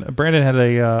Brandon. Brandon had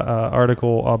a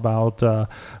article about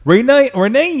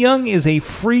Renee Young is a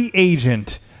free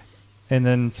agent, and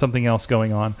then something else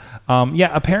going on.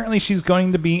 Apparently she's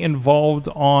going to be involved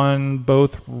on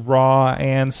both Raw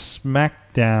and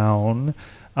SmackDown.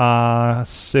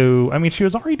 So I mean, she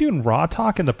was already doing Raw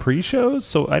talk in the pre-shows,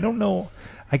 so I don't know.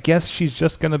 I guess she's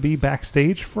just going to be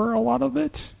backstage for a lot of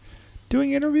it.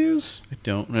 Doing interviews? I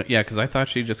don't know. Yeah, because I thought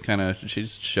she just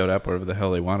showed up wherever the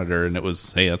hell they wanted her, and it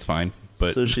was, hey, that's fine.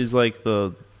 But so she's like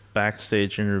the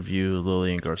backstage interview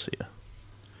Lillian Garcia.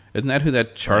 Isn't that who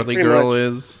that Charlie girl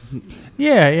is?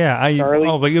 Yeah.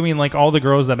 Charlie? But you mean like all the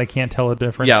girls that I can't tell the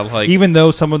difference? Yeah, like even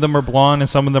though some of them are blonde and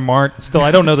some of them aren't. Still,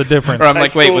 I don't know the difference. Or I'm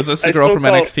like, wait, was this the girl from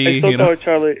NXT? I still call her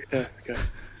Charlie.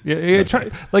 Yeah, okay.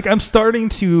 Like I'm starting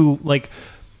to like.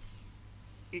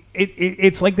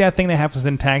 It's like that thing that happens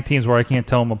in tag teams where I can't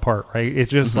tell them apart, right? It's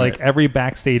just like every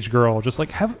backstage girl, just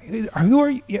like, who are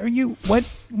you? What?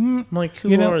 I'm like,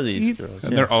 who are these girls?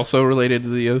 And they're also related to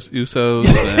the Usos.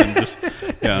 And just,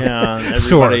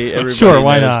 everybody sure,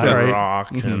 why not? The right?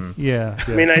 Rock and yeah.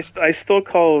 I mean, I still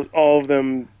call all of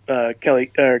them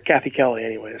Kelly or Kathy Kelly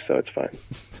anyway, so it's fine.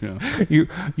 Yeah.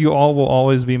 You all will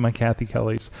always be my Kathy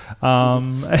Kellys. By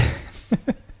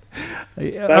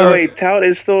the way, Tout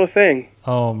is still a thing.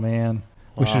 Oh man,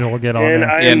 we should all get on and that.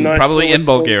 I am not probably sure in what's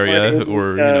going Bulgaria on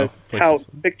or Tout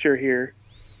picture here.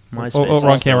 MySpace.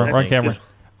 Wrong camera.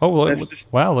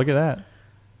 Just- Wow, look at that.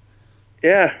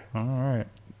 Yeah. All right,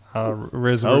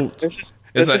 Riz. It's just,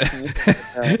 Is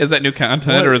that new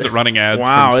content or is it running ads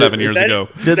Wow, from 7 years ago?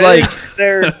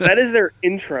 That is their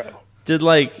intro. Did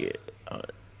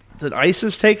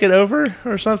ISIS take it over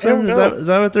or something? Is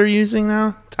that what they're using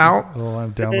now? Tout? Oh,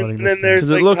 I'm downloading And then this thing. there's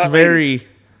Because it looks very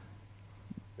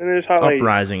And there's Hot Ladies.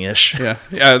 uprising-ish. Yeah,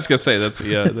 I was gonna say that's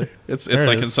it's There it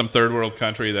like is. in some third world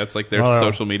country that's like their Oh,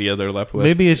 social media they're left with.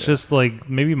 Maybe it's just like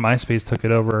maybe MySpace took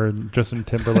it over and Justin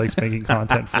Timberlake's making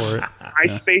content for it.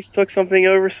 MySpace took something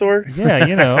over, Sorg? Yeah,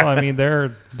 I mean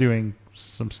they're doing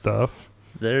some stuff.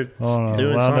 They're Oh,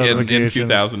 doing wow, something. in notifications.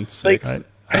 2006. Like,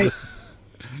 I just,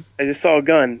 I just saw a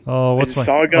gun. oh, what's I just my?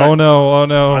 saw a gun. Oh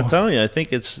no! I'm telling you, I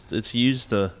think it's used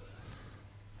to...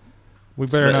 We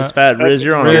better not. It's bad. Riz,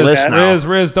 you're on a Riz, list now.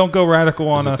 Riz, don't go radical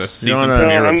on Is it the us. season No,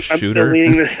 premiere I'm of still Shooter?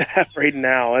 leading this app right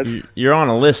now. That's, You're on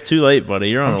a list. Too late, buddy.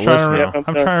 You're on a list trying now. to,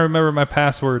 I'm trying to remember my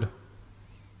password.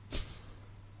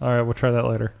 All right, we'll try that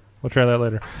later.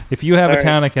 If you have All a right.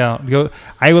 town account, go.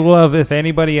 I would love if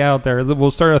anybody out there. We'll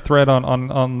start a thread on the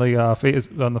on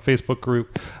the Facebook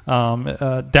group.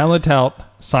 Download Tout,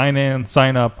 sign in,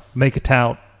 sign up, make a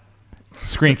Tout,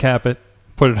 screen cap it,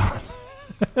 put it on.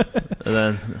 And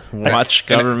then watch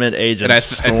government agents. And I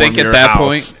storm think your at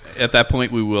house. that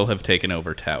point we will have taken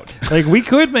over Tout. Like we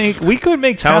could make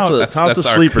Tout's Tout a That's our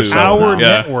sleeper coup. cell our now.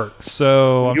 Yeah. network.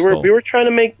 So we were trying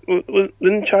to make.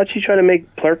 Didn't Chachi try to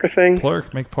make Plurk a thing?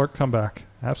 Plurk, make Plurk come back.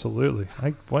 absolutely.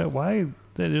 Why?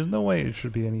 There's no way it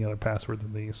should be any other password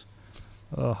than these.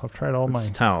 I've tried all my.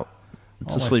 It's tout.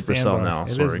 It's all a my sleeper cell standby. now.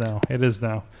 It is Sorg. now. It is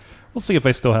now. We'll see if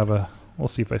I still have a. We'll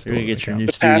see if I still You're gonna have get an your new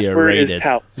account. studio Password rated. is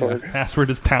tout. Yeah, Sorg. password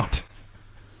is tout.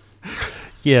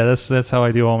 Yeah, that's how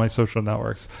I do all my social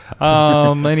networks.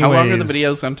 Anyways, How long are the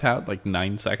videos on tout? Like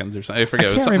 9 seconds or something? I forget. I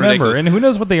It was can't something remember, ridiculous. and who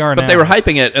knows what they are now. But they were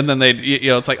hyping it, and then they'd,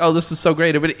 it's like, oh, this is so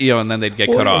great, and then they'd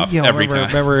get cut off every time.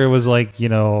 Remember, it was like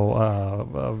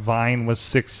Vine was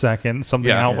 6 seconds,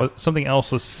 something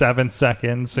else was 7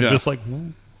 seconds, and just like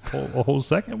a whole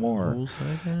second more.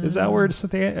 Is that where it's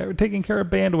taking care of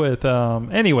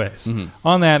bandwidth? Anyways,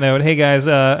 on that note, hey guys,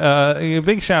 a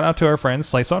big shout out to our friends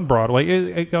Slice on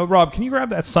Broadway. Rob, can you grab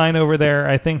that sign over there?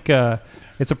 I think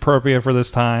it's appropriate for this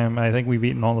time. I think we've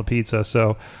eaten all the pizza,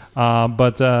 so.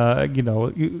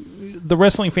 The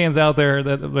wrestling fans out there,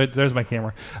 there's my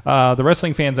camera. The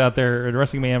wrestling fans out there, the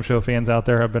Wrestling Mayhem Show fans out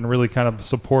there have been really kind of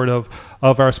supportive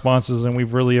of our sponsors, and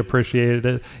we've really appreciated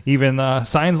it. Even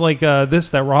signs like this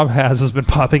that Rob has been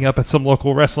popping up at some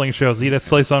local wrestling shows. Eat at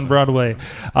Slice on Broadway.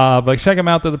 But check them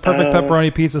out. They're the perfect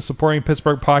pepperoni pizza supporting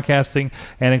Pittsburgh podcasting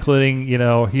and including,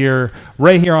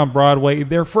 right here on Broadway.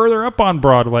 They're further up on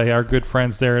Broadway, our good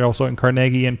friends there, and also in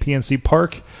Carnegie and PNC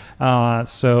Park.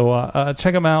 So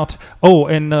check them out. Oh,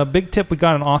 and big tip, we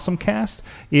got an awesome cast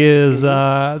is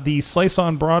the Slice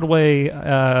on Broadway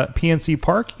PNC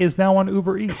Park is now on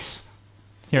Uber Eats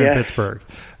here in Pittsburgh.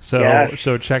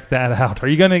 So check that out.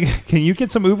 Can you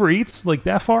get some Uber Eats like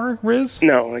that far, Riz?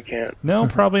 No, I can't. No,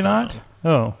 probably not.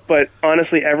 Oh. But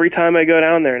honestly, every time I go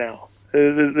down there now,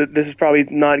 this is probably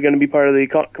not going to be part of the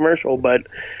commercial, but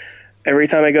every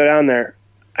time I go down there,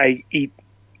 I eat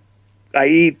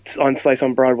on Slice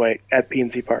on Broadway at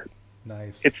PNC Park.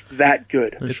 Nice. It's that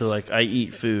good. It's like I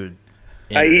eat food.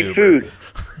 I eat food.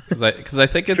 Because I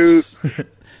think it's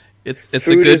a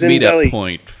Food good is in meetup belly.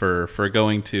 point for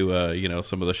going to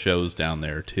some of the shows down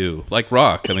there too, like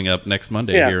Raw coming up next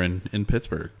Monday here in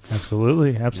Pittsburgh.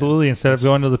 Absolutely. Instead of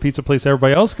going to the pizza place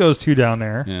everybody else goes to down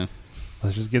there,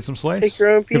 let's just get some slice. Take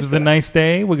your own pizza. If it's a nice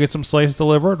day, we'll get some slice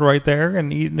delivered right there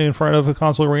and eat in front of a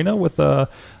console arena with the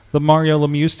Mario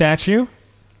Lemieux statue.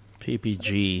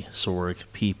 PPG, Sorg.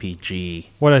 PPG.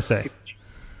 What'd I say?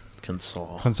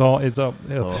 Console. It's up.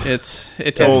 It Old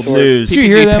does. news. Did you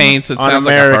hear PPG them? paints. It On sounds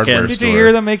like a American. hardware Did store. you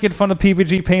hear them making fun of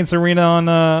PPG Paints Arena on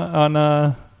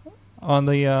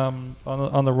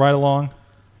the ride along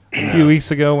a few weeks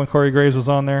ago when Corey Graves was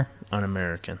on there?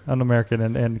 Un-American.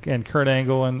 And Kurt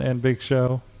Angle and Big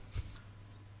Show.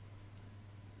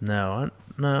 No,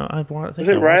 I think Is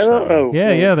it I watched Rilo? that one. Oh,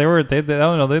 Yeah, they were. They I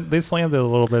don't know. They slammed it a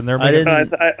little bit. And they're I making,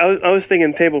 didn't- I was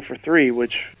thinking Table for Three,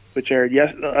 which aired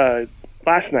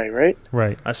last night, right?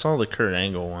 right. I saw the Kurt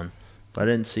Angle one, but I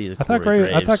didn't see the I thought Corey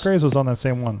Graves. I thought Graves. Graves was on that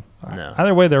same one. No.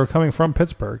 Either way, they were coming from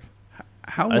Pittsburgh.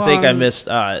 How long? I think I missed.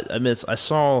 I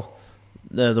saw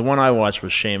the one I watched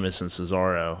was Sheamus and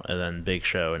Cesaro, and then Big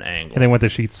Show and Angle. And they went to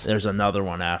Sheets. There's another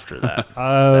one after that.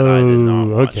 Oh, that I did not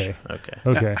watch. okay.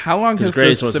 Okay. How long has 'Cause the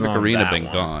Graves wasn't Civic on Arena that been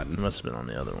one. gone? It must have been on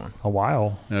the other one. A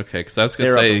while. Okay, because I was They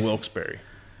gonna were up say. in Wilkes-Barre.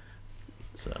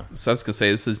 So So I was gonna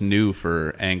say this is new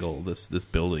for Angle. This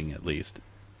building at least.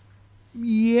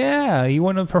 Yeah, he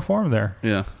wouldn't have performed there.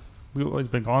 Yeah. He's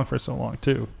been gone for so long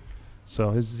too.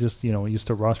 So he's just used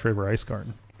to Ross Draper Ice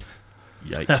Garden.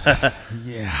 Yikes.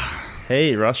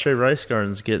 hey, Ross Ray Rice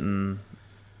Garden's getting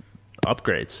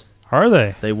upgrades. Are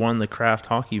they? They won the Kraft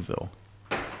Hockeyville.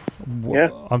 Yeah.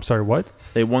 I'm sorry. What?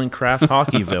 They won Kraft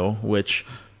Hockeyville, which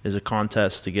is a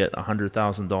contest to get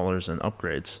 $100,000 in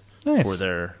upgrades Nice. for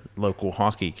their local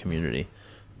hockey community,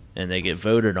 and they get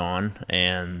voted on.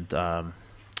 And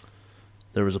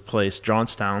there was a place,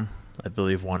 Johnstown, I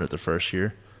believe, won it the first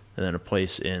year, and then a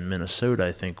place in Minnesota,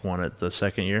 I think, won it the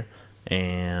second year.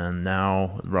 And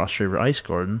now Ross River Ice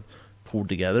Garden pulled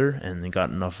together and they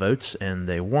got enough votes, and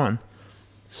they won.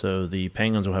 So the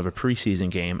Penguins will have a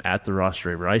preseason game at the Ross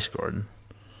River Ice Garden,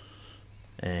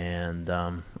 and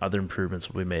other improvements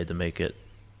will be made to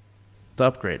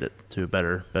upgrade it to a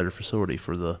better facility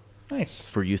for Nice.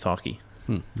 for youth hockey.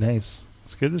 Nice.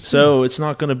 It's good to see. So it's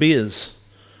not going to be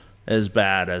as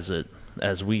bad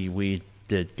as we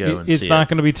did go and It's see not it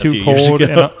going to be a too few years cold.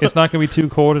 ago. It's not going to be too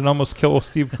cold and almost kill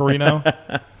Steve Carino.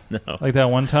 No. Like that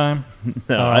one time.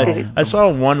 No, I saw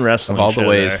one wrestling Of all the show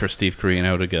ways there. for Steve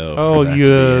Carino to go. Oh, for that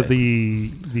to be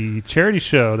it. the charity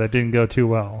show that didn't go too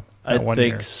well. I that one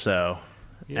think year. so.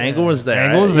 Yeah. Angle was there.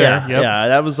 Angle was there, Yeah, yep. yeah,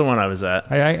 that was the one I was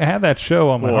at. I had that show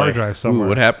on my Boy. hard drive somewhere. Ooh,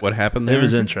 what happened there? It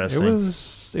was It interesting.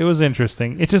 was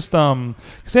interesting. It just because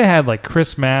they had like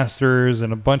Chris Masters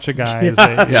and a bunch of guys.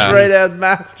 That's Yeah. right, Ed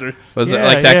Masters. Was it Yeah,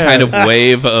 like that yeah. kind of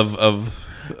wave of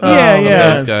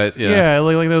Those guys,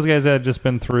 like those guys that had just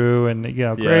been through, and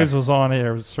Graves was on it,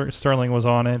 or Sterling was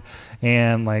on it,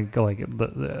 and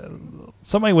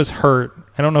somebody was hurt.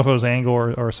 I don't know if it was Angle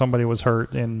or somebody was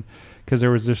hurt, and because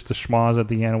there was just the schmoz at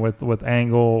the end with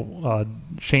Angle,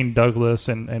 Shane Douglas,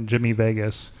 and Jimmy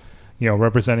Vegas,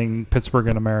 representing Pittsburgh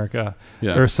in America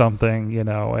or something,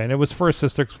 and it was for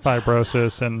cystic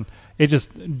fibrosis, and it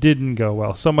just didn't go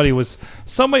well. Somebody was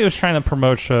trying to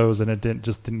promote shows, and it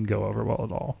didn't go over well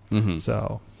at all. Mm-hmm.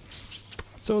 So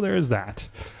there's that.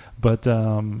 But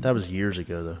that was years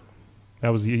ago, though. That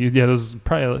was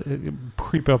probably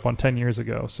creep up on 10 years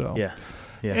ago. So yeah.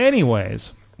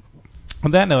 Anyways, on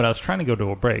that note, I was trying to go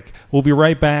to a break. We'll be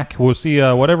right back. We'll see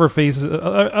whatever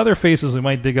other faces we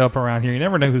might dig up around here. You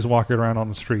never know who's walking around on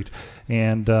the street.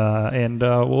 And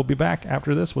we'll be back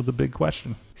after this with the big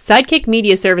question. Sidekick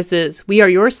Media Services. We are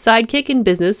your sidekick in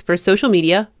business for social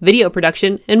media, video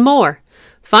production, and more.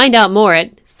 Find out more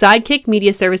at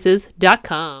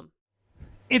sidekickmediaservices.com.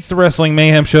 It's the Wrestling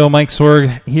Mayhem Show. Mike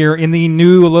Sorg here in the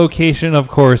new location, of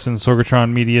course, in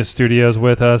Sorgatron Media Studios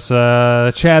with us.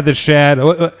 Chad the Shad.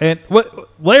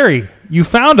 Larry, you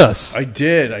found us. I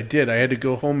did. I had to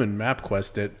go home and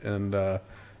MapQuest it and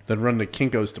then run to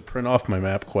Kinko's to print off my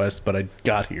MapQuest, but I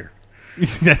got here.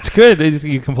 That's good.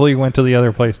 You completely went to the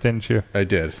other place, didn't you? I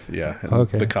did, yeah. And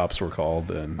okay. The cops were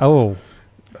called, and I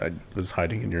was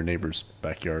hiding in your neighbor's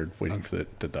backyard waiting for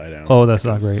it to die down. Oh, that's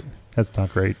not great. That's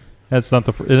not great. That's not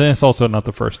it's also not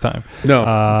the first time. No.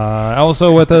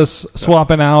 Also with us,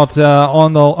 swapping out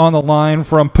on the line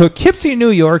from Poughkeepsie, New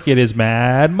York, it is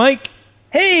Mad Mike.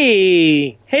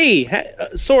 Hey,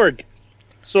 Sorg.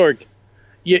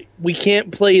 We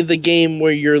can't play the game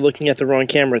where you're looking at the wrong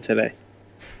camera today.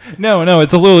 No,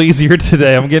 it's a little easier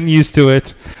today. I'm getting used to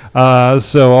it.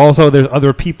 So also there's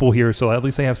other people here, so at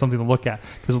least they have something to look at.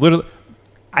 Because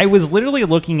I was literally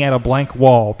looking at a blank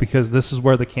wall because this is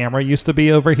where the camera used to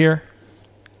be over here.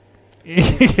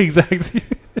 Exactly.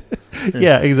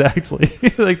 Yeah, exactly.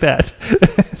 Like that.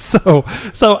 So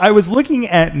I was looking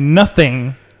at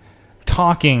nothing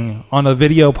talking on a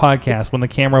video podcast when the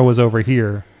camera was over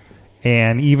here.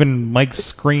 And even Mike's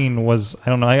screen was,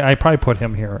 I don't know, I probably put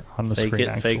him here on the screen,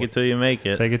 actually. Fake it till you make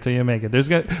it. Fake it till you make it.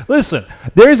 Listen,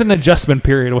 there's an adjustment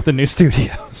period with the new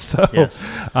studio. So, yes.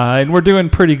 And we're doing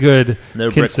pretty good.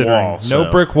 No brick wall. No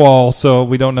brick wall, so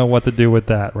we don't know what to do with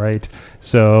that, right?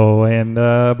 So,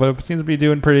 but it seems to be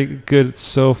doing pretty good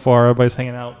so far. Everybody's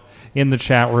hanging out in the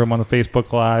chat room on the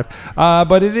Facebook Live.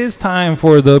 But it is time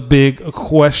for the big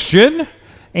question.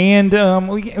 And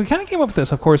we kind of came up with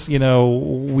this. Of course,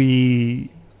 we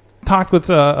talked with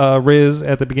Riz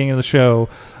at the beginning of the show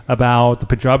about the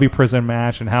Punjabi prison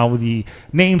match and how the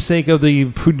namesake of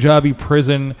the Punjabi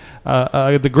prison,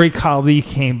 the Great Khali,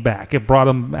 came back. It brought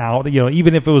him out.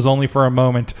 Even if it was only for a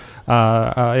moment,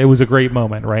 it was a great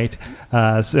moment, right?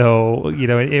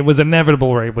 It was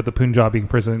inevitable, right, with the Punjabi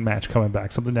prison match coming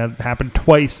back. Something that happened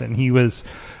twice, and he was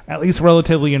at least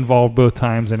relatively involved both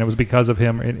times, and it was because of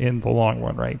him in the long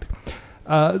run, right?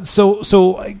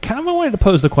 So I kind of wanted to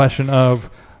pose the question of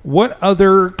what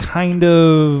other kind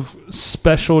of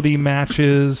specialty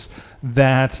matches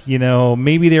that,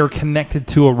 maybe they were connected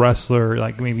to a wrestler,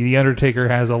 like maybe The Undertaker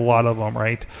has a lot of them,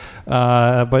 right?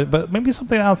 But maybe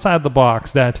something outside the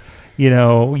box that,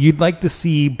 you'd like to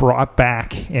see brought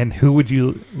back, and who would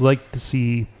you like to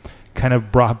see kind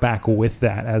of brought back with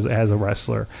that as a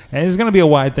wrestler? And it's going to be a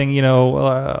wide thing,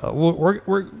 we're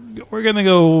going to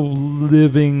go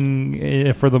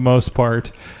living for the most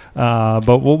part.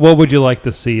 But what would you like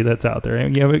to see that's out there?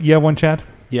 You have one, Chad?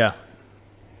 Yeah,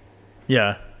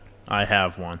 I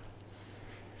have one.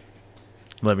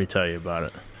 Let me tell you about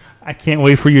it. I can't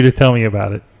wait for you to tell me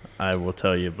about it. I will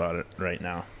tell you about it right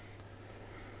now.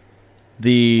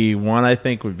 The one I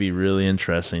think would be really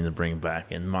interesting to bring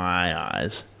back, in my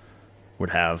eyes,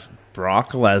 would have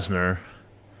Brock Lesnar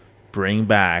bring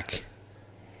back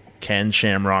Ken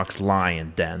Shamrock's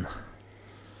Lion Den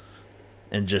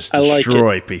and just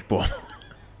destroy people.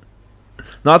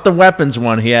 Not the weapons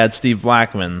one he had Steve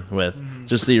Blackman with,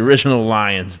 just the original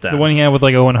Lion's Den. The one he had with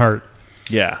Owen Hart.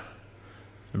 Yeah.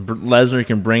 Lesnar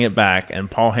can bring it back,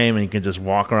 and Paul Heyman can just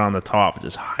walk around the top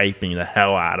just hyping the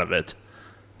hell out of it.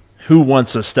 Who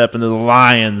wants to step into the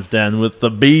Lion's Den with the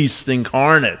Beast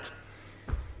incarnate?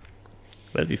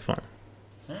 That'd be fun.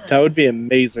 That would be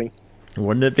amazing.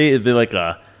 Wouldn't it be? It'd be like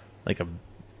a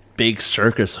big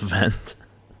circus event.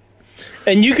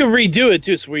 And you can redo it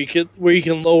too, so where you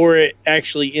can lower it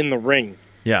actually in the ring.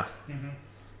 Yeah. Mm-hmm.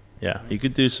 Yeah, you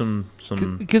could do some.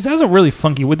 Because that was a really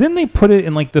funky. Well, didn't they put it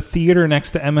in like the theater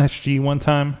next to MSG one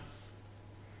time?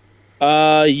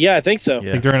 Yeah, I think so.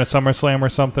 Yeah. Like during a SummerSlam or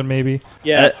something, maybe.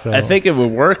 Yeah. I think it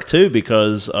would work too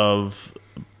because of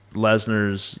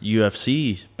Lesnar's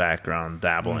UFC background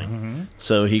dabbling.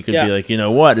 So he could Yeah. be like, you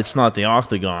know what? It's not the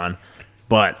Octagon,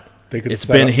 but They could it's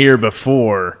set been up- here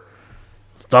before.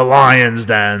 The Lion's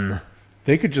Den.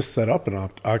 They could just set up an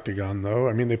octagon, though.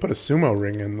 I mean, they put a sumo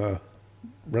ring in the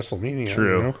WrestleMania.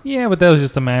 True. You know? Yeah, but that was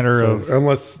just a matter So, of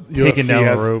unless taking UFC down the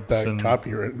has ropes that and-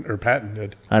 copyright or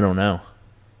patented. I don't know.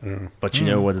 But you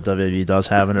know what the WWE does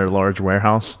have in their large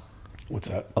warehouse? What's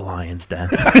that? A Lion's Den.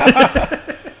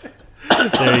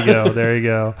 There you go. There you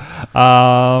go.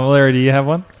 Larry, do you have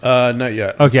one? Not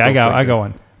yet. I'm Okay, still I got thinking.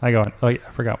 one. I got one. Oh, yeah,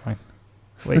 I forgot mine.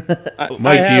 Wait,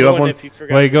 Mike, I do you have one? If you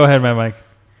forgot. wait. Go ahead, Mike.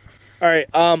 All right.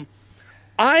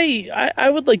 I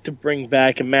would like to bring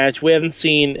back a match we haven't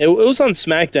seen. It was on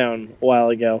SmackDown a while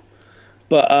ago,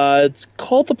 but it's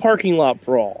called the Parking Lot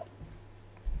Brawl.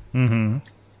 Mm-hmm.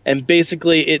 And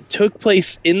basically, it took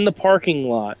place in the parking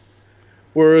lot,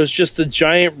 where it was just a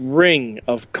giant ring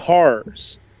of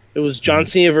cars. It was John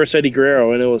Cena versus Eddie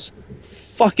Guerrero, and it was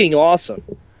fucking awesome.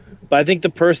 But I think the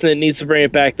person that needs to bring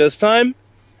it back this time,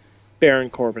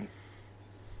 Baron Corbin.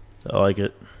 I like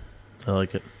it. I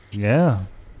like it. Yeah.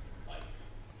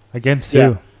 Against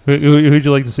Yeah. who? Who'd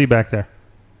you like to see back there?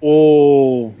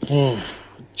 Oh,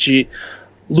 gee,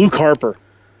 Luke Harper,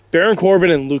 Baron Corbin,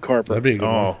 and Luke Harper. That'd be a good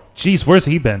one. Oh, Jeez, where's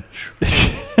he been?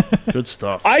 good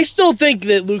stuff. I still think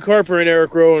that Luke Harper and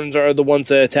Eric Rowan are the ones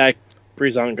that attack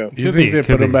Breezango. Do you Could think be, they could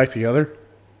put them be. back together?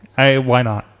 Why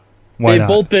not? Why They've not?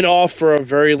 both been off for a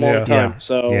very long Yeah. time. Yeah.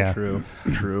 So Yeah. True.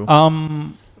 True.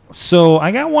 So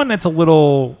I got one that's a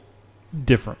little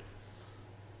different.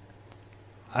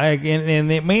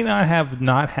 And it may not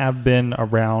have been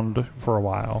around for a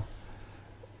while,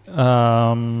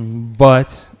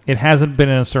 but it hasn't been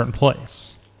in a certain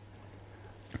place.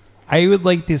 I would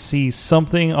like to see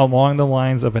something along the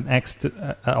lines of an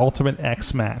Ultimate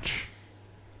X match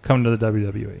come to the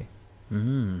WWE.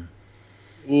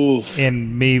 oof.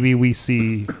 And maybe we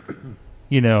see,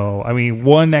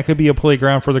 one that could be a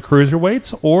playground for the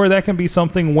cruiserweights, or that can be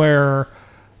something where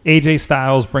AJ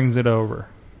Styles brings it over.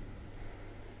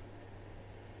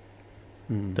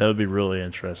 That would be really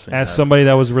interesting. As Have somebody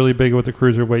that was really big with the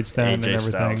cruiserweights then and AJ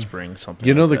everything. Styles bring something.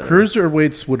 You know, like the that.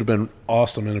 cruiserweights would have been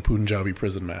awesome in a Punjabi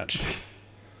prison match.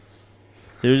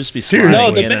 They would just be Seriously. No,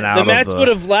 sliding the, in and ma- out the of match would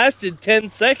have lasted 10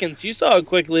 seconds. You saw how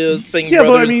quickly those Singh Yeah,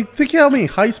 brothers... but I mean, think how many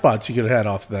high spots you could have had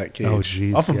off that cage. Oh,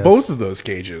 jeez, off of yes. both of those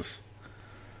cages.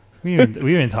 We didn't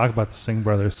even talk about the Singh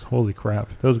brothers. Holy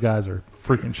crap. Those guys are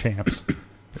freaking champs.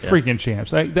 Freaking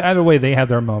champs. Either way, they had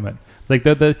their moment. Like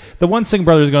the one Singh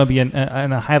brother is going to be in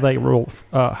a highlight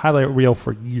reel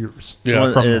for years. Yeah,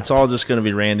 Well, from it's that. all just going to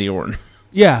be Randy Orton.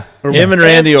 Yeah. Him and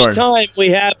Randy Every Orton. time we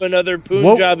have another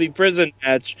Punjabi prison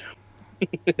match.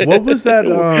 What was that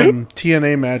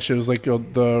TNA match? It was like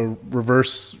the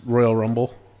reverse Royal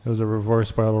Rumble. It was a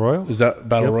reverse battle royal. Is that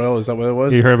Battle Yep. Royal? Is that what it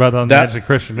was? You heard about that on That- Magic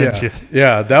Christian, didn't you?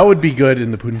 Yeah, that would be good in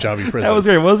the Punjabi prison. That was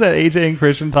great. What was that AJ and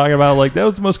Christian talking about? Like, that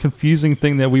was the most confusing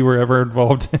thing that we were ever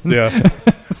involved in. Yeah,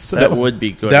 So, That would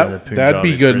be good. in the that'd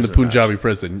be Punjabi good in the prison match. Punjabi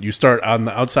prison. You start on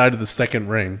the outside of the second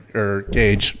ring or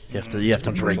cage. You have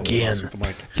to break in.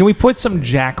 can we put some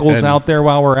jackals And- out there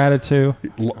while we're at it, too?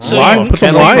 So Lion, you- put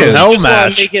some Kennel from lions. Hell Just wanna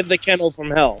match. make it the Kennel from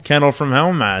Hell. Kennel from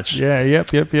Hell match. Yeah, yep.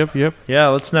 Yeah,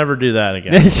 let's never do that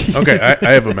again. Okay,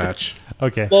 I have a match.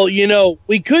 Okay. Well,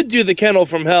 we could do the Kennel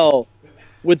from Hell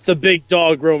with the big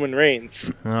dog Roman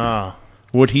Reigns. Ah.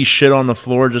 Would he shit on the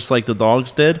floor just like the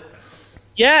dogs did?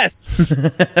 Yes!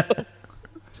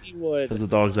 Yes, he would. Because the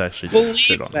dogs actually did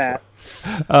shit Believe on the that.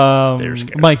 floor. They were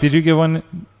scared. Mike, did you give one?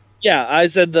 Yeah, I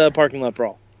said the parking lot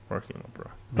brawl. Parking lot,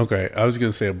 bro. Okay, I was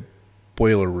gonna say a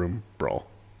boiler room brawl.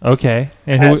 Okay.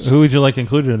 And Yes. who would you like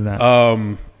included in that?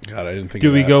 God, I didn't think. Do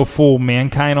of we that. go full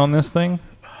Mankind on this thing?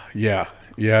 Yeah,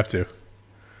 you have to.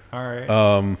 All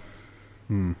right.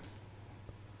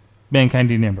 Mankind,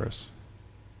 Dean Ambrose.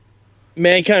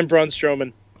 Mankind, Braun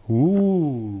Strowman.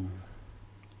 Ooh.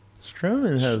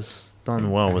 Strowman has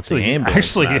done well with the ambulance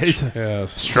Actually, match.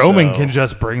 Yes. Strowman So- can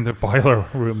just bring the boiler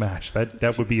room match.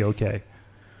 That would be okay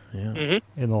Yeah,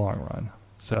 in the long run.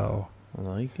 So, I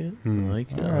like it. I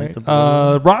like it. all I right. like the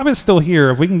ball. Rob is still here.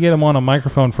 If we can get him on a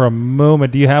microphone for a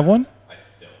moment. Do you have one? I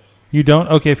don't. You don't?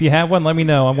 Okay, if you have one, let me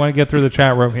know. I want to get through the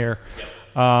chat room here.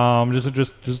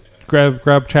 Just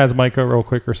grab Chad's mic real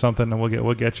quick or something, and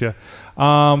we'll get you.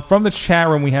 From the chat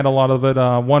room, we had a lot of it.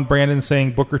 One Brandon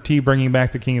saying Booker T bringing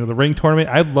back the King of the Ring tournament.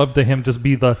 I'd love to him just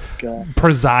be the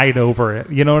preside over it.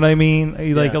 You know what I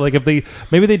mean? Like if they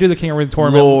maybe they do the King of the Ring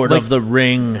tournament, Lord like, of the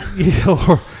Ring.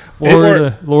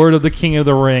 Lord of the King of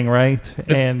the Ring, right?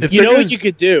 And You know what you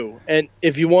could do? And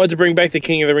if you wanted to bring back the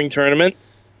King of the Ring tournament,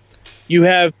 you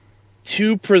have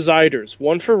 2 presiders,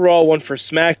 one for Raw, one for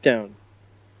SmackDown.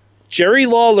 Jerry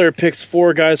Lawler picks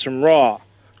 4 guys from Raw.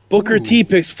 Booker T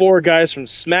picks 4 guys from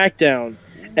SmackDown.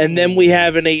 And then we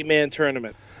have an 8-man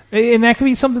tournament. And that could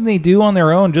be something they do on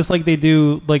their own, just like they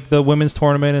do like the women's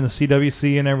tournament and the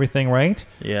CWC and everything, right?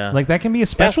 Yeah. Like that can be a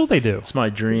special they do. It's my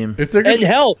dream. If they're And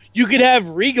hell, you could have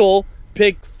Regal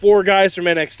pick 4 guys from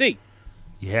NXT.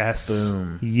 Yes.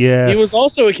 Boom. Yes. He was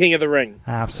also a King of the Ring.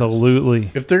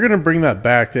 Absolutely. If they're gonna bring that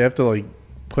back, they have to like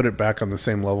put it back on the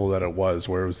same level that it was,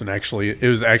 where it was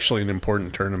actually an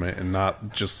important tournament and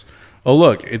not just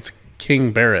look, it's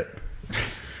King Barrett.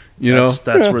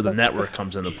 That's where the network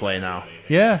comes into play now.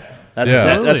 Yeah.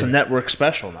 That's a network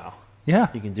special now. Yeah.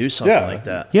 You can do something like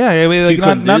that. Yeah, I mean, like You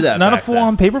couldn't do that not a back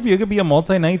full-on pay-per-view. It could be a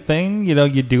multi-night thing.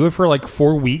 You do it for like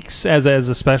 4 weeks as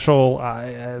a special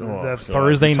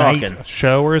Thursday night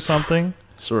show or something.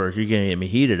 Sorg, you're gonna get me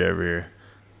heated over here.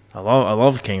 I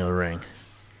love King of the Ring.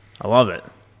 I love it.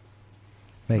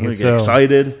 Make I'm it gonna so. get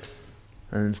excited,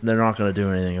 and they're not gonna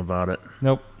do anything about it.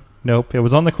 Nope. It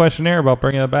was on the questionnaire about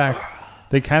bringing it back.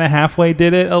 They kind of halfway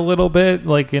did it a little bit,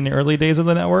 like in the early days of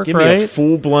the network, Give right? me a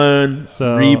full-blown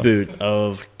reboot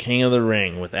of King of the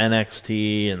Ring with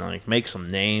NXT and like make some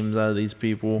names out of these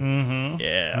people. Mm-hmm.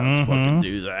 Yeah, let's fucking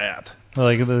do that.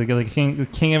 Like the king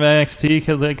of NXT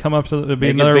could they come up to be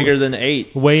Make another it bigger than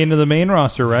 8. way into the main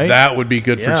roster, right? That would be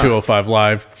good for Yeah. 205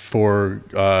 Live for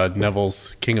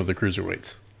Neville's King of the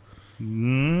Cruiserweights.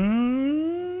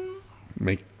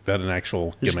 Make that an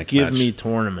actual Just gimmick give match. me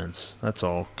tournaments. That's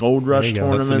all. Gold Rush There you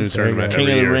go. That's the new tournaments, tournament King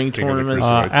every of the year, Ring King of the tournaments.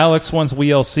 Cruiserweights. Alex wants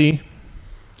WLC.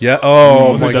 Yeah.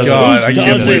 Oh my doesn't? God! I Who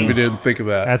can't believe we doesn't? didn't think of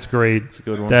that. That's great. That's a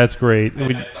good one. That's great.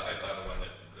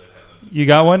 You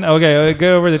got one? Okay,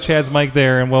 go over to Chad's mic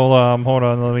there, and we'll hold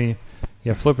on. Let me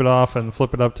flip it off and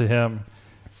flip it up to him,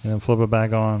 and then flip it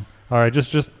back on. All right,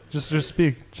 just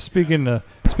speaking to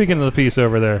the piece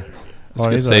over there. I was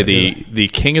going to say the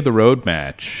King of the Road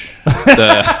match.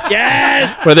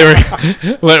 Yes! Where they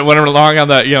were when we're along on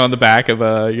the on the back of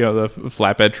the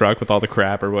flatbed truck with all the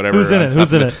crap or whatever. Who's in it?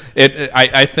 Who's in it?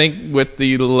 I think with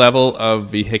the level of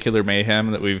vehicular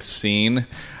mayhem that we've seen,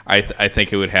 I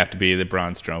think it would have to be the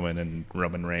Braun Strowman and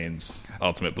Roman Reigns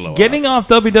Ultimate Blowout. Getting off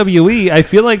WWE, I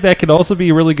feel like that could also be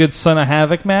a really good Son of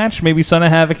Havoc match. Maybe Son of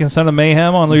Havoc and Son of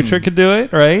Mayhem on Lucha could do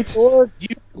it, right? Or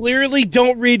you clearly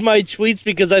don't read my tweets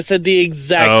because I said the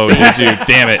exact Oh, same. did you?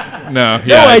 Damn it! No,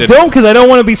 No, I don't, because I don't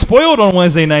want to be spoiled on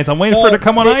Wednesday nights. I'm waiting for it to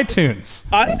come on iTunes.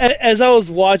 As I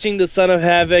was watching the Son of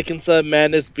Havoc and Son of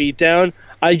Madness beatdown,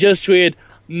 I just tweeted,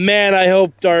 "Man, I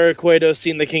hope Dario Cueto's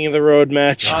seen the King of the Road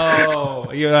match." Oh,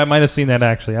 I might have seen that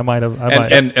actually. I might have.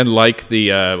 And like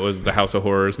the was the House of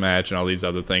Horrors match and all these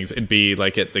other things, it'd be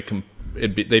like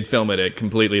they'd film it at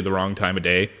completely the wrong time of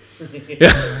day.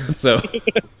 Yeah, so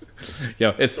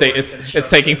it's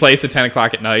taking place at 10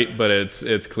 o'clock at night, but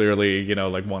it's clearly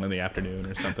like 1 in the afternoon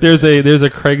or something. There's a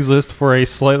Craigslist for a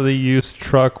slightly used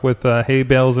truck with hay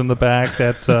bales in the back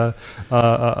that's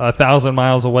 1,000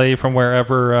 miles away from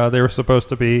wherever they were supposed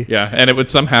to be. Yeah, and it would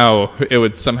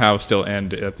somehow still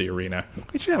end at the arena.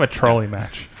 We should have a trolley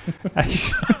match.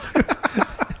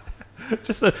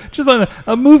 just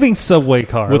a moving subway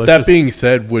car. With that being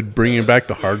said, would bringing back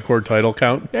the hardcore title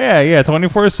count? Yeah,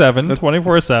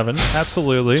 24/7,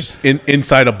 absolutely. Just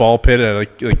inside a ball pit at a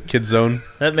kid zone.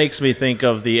 That makes me think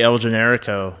of the El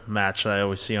Generico match that I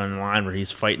always see online where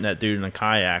he's fighting that dude in a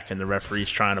kayak and the referee's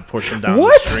trying to push him down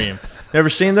What? the stream. Never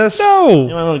seen this? No.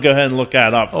 You might want to go ahead and look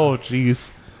that up. Oh,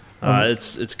 jeez.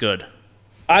 It's good.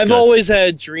 I've always had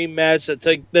a dream match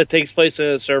that takes place in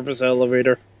a surface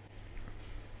elevator.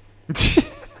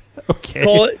 Okay.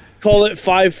 Call it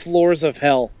 5 floors of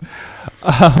hell.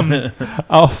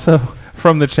 Also,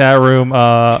 from the chat room,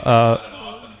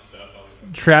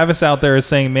 Travis out there is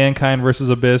saying Mankind versus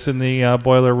Abyss in the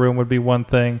boiler room would be one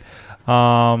thing.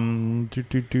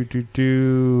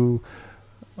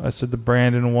 I said the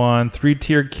Brandon one.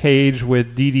 3-tiered cage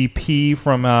with DDP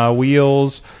from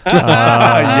Wheels.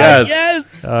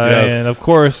 Yes. And of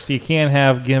course, you can't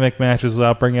have gimmick matches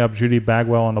without bringing up Judy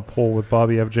Bagwell on a pole with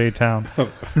Bobby F. J. Town.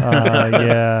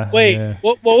 Yeah. Wait, yeah.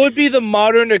 what would be the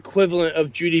modern equivalent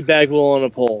of Judy Bagwell on a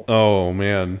pole? Oh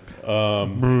man.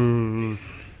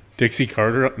 Dixie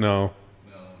Carter? No.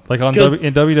 Like in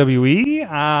WWE?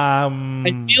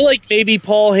 I feel like maybe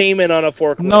Paul Heyman on a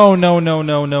forklift. No.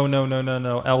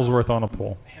 Ellsworth on a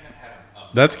pole.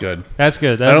 That's good. That's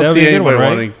good. I don't that'd see be a good anybody one, right?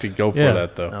 wanting to go for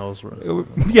that though.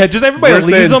 Yeah, just everybody Where's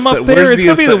leaves the them up ince- there. where's It's the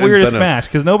gonna be the ince- weirdest incentive? match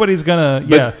because nobody's gonna.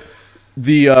 Yeah,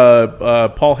 The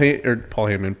Paul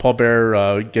Paul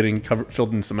Bear getting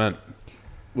filled in cement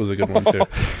was a good one too.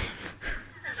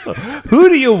 So, who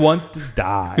do you want to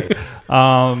die?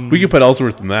 We could put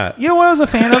Ellsworth in that. You know what I was a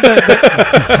fan of?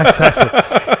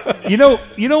 Exactly. You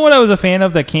know what I was a fan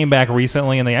of that came back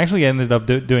recently, and they actually ended up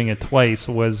doing it twice.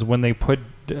 Was when they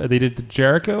did it to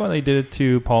Jericho and they did it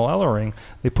to Paul Ellering.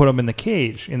 They put him in the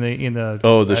cage in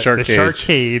the shark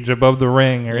cage above the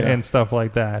ring and stuff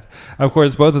like that. Of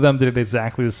course, both of them did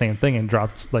exactly the same thing and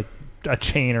dropped like a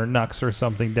chain or Nux or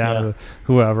something down to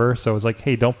whoever. So it's like,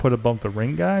 hey, don't put above the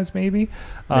ring, guys. Maybe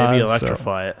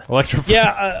electrify it. Electrify.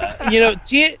 Yeah,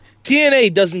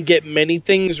 TNA doesn't get many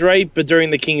things right, but during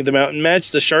the King of the Mountain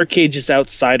match, the shark cage is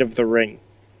outside of the ring.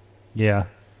 Yeah,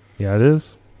 it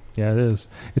is. Yeah, it is.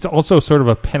 It's also sort of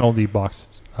a penalty box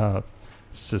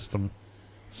system.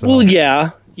 So. Well,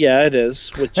 yeah, it is.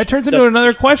 Which that turns into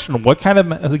another question. What kind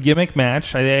of gimmick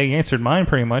match? I answered mine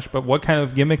pretty much, but what kind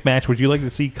of gimmick match would you like to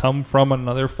see come from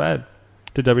another Fed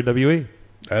to WWE?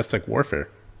 Aztec Warfare.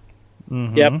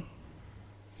 Mm-hmm. Yep.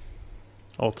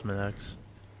 Ultimate X.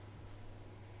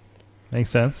 Makes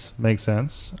sense. Man,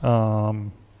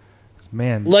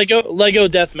 Lego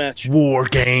Deathmatch. War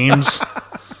Games.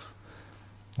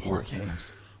 War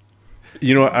Games.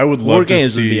 You know, I would love War to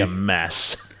Games see. would be a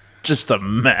mess. Just a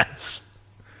mess.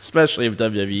 Especially if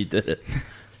WWE did it.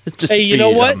 Hey, you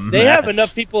know what? They have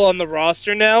enough people on the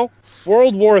roster now.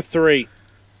 World War III.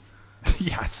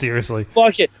 Yeah, seriously.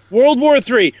 Fuck it. World War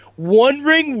III. 1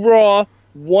 ring Raw,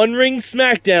 1 ring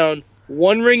SmackDown,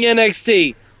 1 ring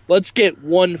NXT. Let's get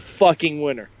one fucking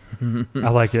winner. I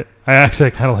like it. I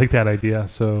kind of like that idea.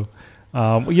 So,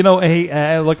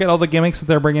 hey, look at all the gimmicks that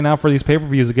they're bringing out for these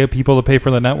pay-per-views to get people to pay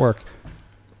for the network.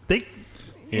 They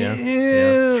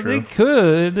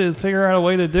could figure out a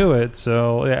way to do it.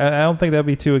 So I don't think that'd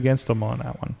be too against them on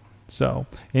that one. So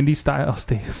indie style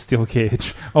steel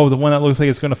cage. Oh, the one that looks like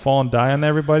it's going to fall and die on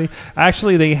everybody.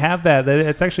 Actually, they have that.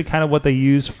 It's actually kind of what they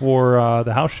use for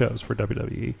the house shows for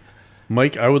WWE.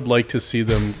 Mike, I would like to see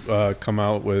them come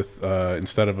out with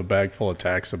instead of a bag full of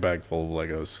tacks, a bag full of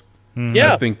Legos.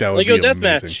 Yeah, I think that would Lego be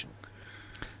amazing. Deathmatch.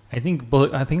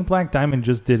 I think Black Diamond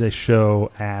just did a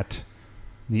show at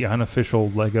the unofficial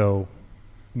Lego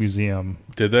museum.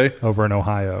 Did they? Over in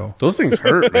Ohio. Those things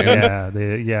hurt,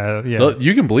 man. Yeah.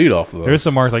 You can bleed off of those. There's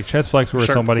some marks like Chest Flex where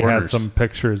Sharp somebody corners. had some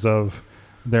pictures of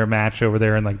their match over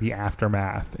there and like the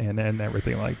aftermath and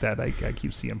everything like that. I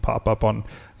keep seeing pop up on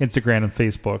Instagram and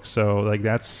Facebook. So like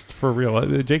that's for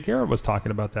real. Jake Garrett was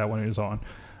talking about that when he was on,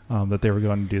 that they were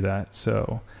going to do that.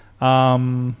 So,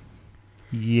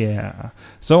 yeah.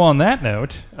 So on that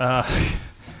note,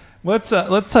 let's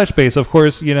touch base. Of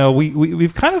course,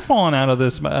 we've kind of fallen out of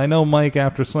this. I know, Mike,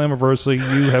 after Slammiversary,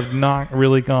 you have not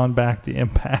really gone back to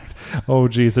Impact. Oh,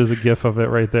 geez, there's a GIF of it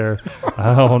right there.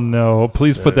 Oh no!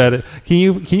 Please put that.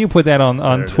 Can you put that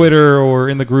on Twitter or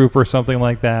in the group or something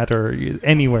like that or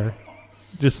anywhere?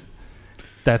 Just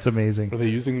that's amazing. Are they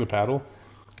using the paddle?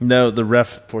 No, the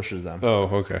ref pushes them. Oh,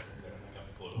 okay.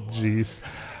 Jeez.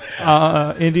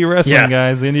 Indie wrestling,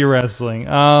 guys. Indie wrestling.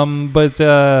 But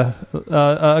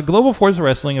Global Force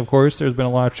Wrestling, of course, there's been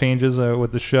a lot of changes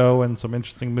with the show and some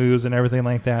interesting moves and everything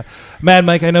like that. Mad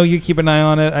Mike, I know you keep an eye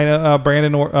on it. I know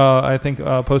Brandon, I think,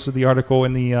 posted the article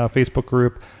in the Facebook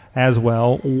group as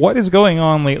well. What is going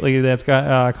on lately that's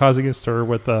got causing a stir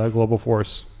with Global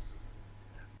Force?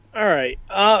 All right.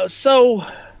 So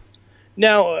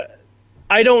now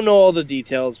I don't know all the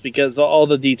details because all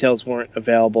the details weren't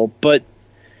available, but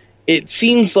it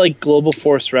seems like Global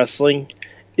Force Wrestling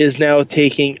is now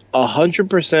taking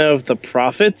 100% of the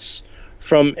profits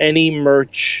from any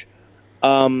merch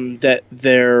that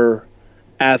their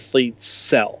athletes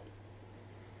sell.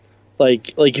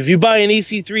 Like if you buy an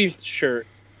EC3 shirt,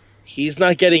 he's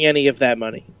not getting any of that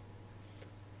money.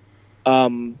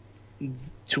 To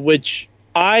which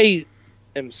I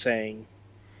am saying,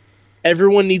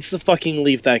 everyone needs to fucking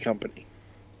leave that company.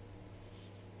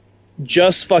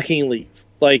 Just fucking leave.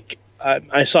 Like,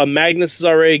 I saw Magnus is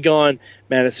already gone,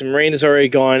 Madison Rain is already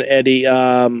gone,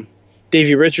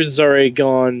 Davey Richards is already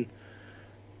gone,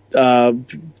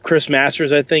 Chris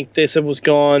Masters, I think they said, was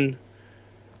gone.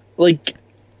 Like,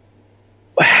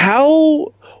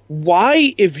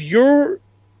 why, if you're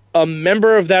a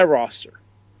member of that roster,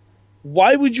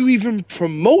 why would you even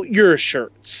promote your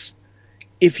shirts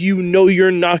if you know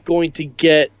you're not going to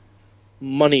get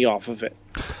money off of it?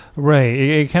 Right.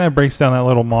 It kind of breaks down that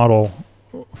little model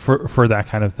for that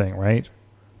kind of thing, right?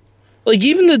 Like,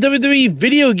 even the WWE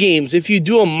video games, if you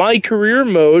do a My Career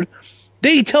mode,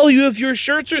 they tell you if your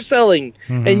shirts are selling,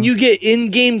 and you get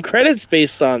in-game credits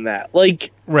based on that.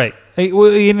 Like, right.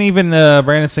 Well, and even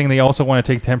Brandon's saying they also want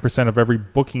to take 10% of every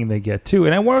booking they get too,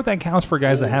 and I wonder if that counts for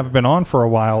guys that haven't been on for a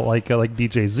while, like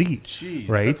DJ Z, Jeez,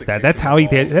 right? that's a kick in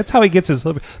the balls. That's how he gets his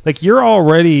living. Like you're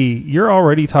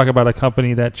already talking about a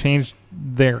company that changed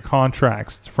their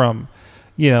contracts from,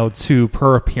 to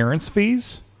per appearance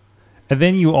fees, and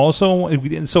then you also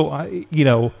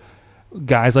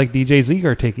guys like DJ Z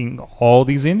are taking all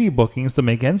these indie bookings to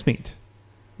make ends meet,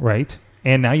 right?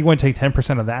 And now you want to take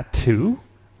 10% of that too?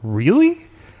 Really?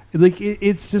 Like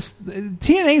it's just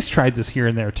TNA's tried this here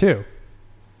and there too.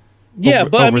 Yeah,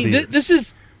 but I mean, this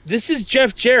is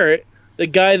Jeff Jarrett, the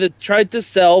guy that tried to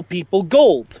sell people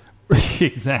gold.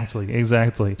 Exactly.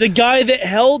 The guy that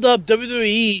held up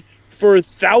WWE for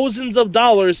thousands of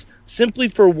dollars simply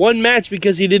for one match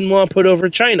because he didn't want to put over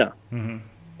China. Mm-hmm.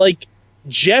 Like,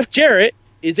 Jeff Jarrett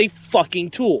is a fucking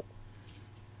tool.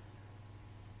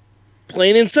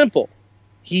 Plain and simple.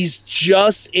 He's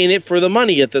just in it for the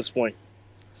money at this point.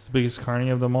 It's the biggest carny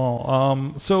of them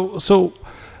all.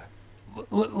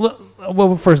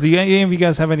 Well, first, do any of you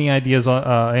guys have any ideas,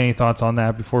 any thoughts on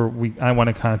that before I want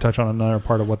to kind of touch on another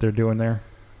part of what they're doing there.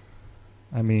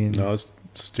 I mean, no, it's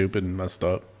stupid and messed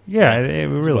up. Yeah, it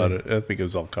That's really. about it. I think it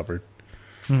was all covered.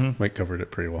 Mm-hmm. Mike covered it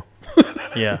pretty well.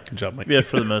 Yeah, good job, Mike. Yeah,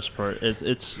 for the most part,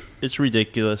 it's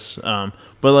ridiculous. But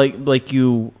like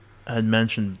you had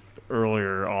mentioned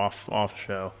earlier off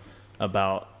show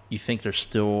about you think they're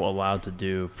still allowed to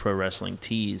do pro wrestling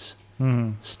tees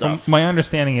stuff. My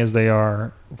understanding is they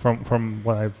are from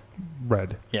what I've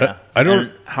read. Yeah, I don't.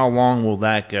 And how long will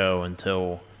that go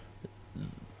until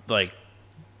like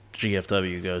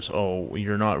GFW goes? Oh,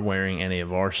 you're not wearing any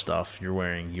of our stuff. You're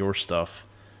wearing your stuff.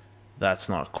 That's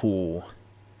not cool.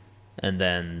 And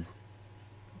then,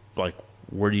 like,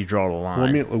 where do you draw the line? Well,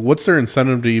 I mean, what's their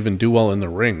incentive to even do well in the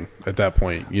ring at that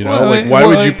point? Why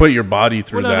would you put your body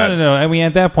through that? No. I mean,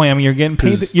 at that point, you're getting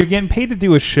paid. You're getting paid to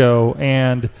do a show,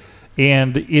 and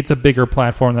it's a bigger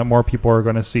platform that more people are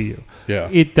going to see you. Yeah,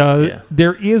 it does. Yeah.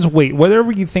 There is weight.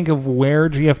 Whatever you think of where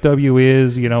GFW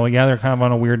is, they're kind of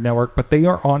on a weird network, but they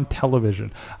are on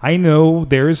television. I know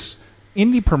there's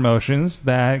indie promotions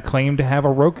that claim to have a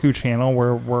Roku channel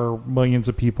where millions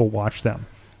of people watch them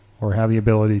or have the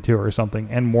ability to or something,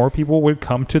 and more people would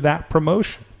come to that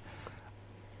promotion.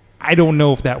 I don't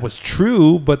know if that was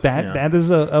true, but that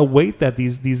is a weight that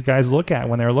these guys look at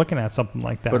when they're looking at something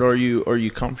like that. But are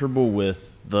you comfortable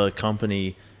with the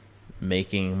company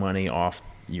making money off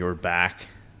your back?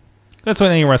 That's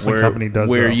what any wrestling company does.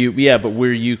 Where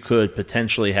you could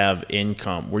potentially have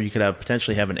income, where you could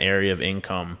potentially have an area of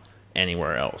income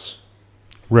anywhere else.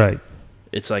 Right.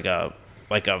 It's like a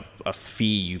fee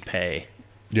you pay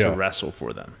to wrestle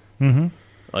for them. Mm-hmm.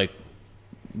 Like,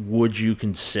 would you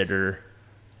consider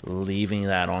leaving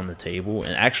that on the table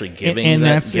and actually giving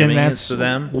it to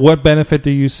them? What benefit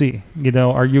do you see?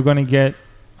 Are you going to get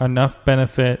enough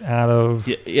benefit out of?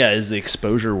 Yeah, is the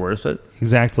exposure worth it?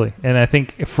 Exactly, and I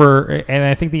think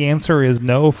the answer is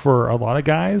no for a lot of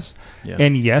guys,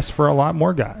 and yes for a lot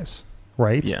more guys.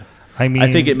 Right? Yeah. I mean,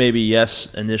 I think it may be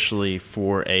yes initially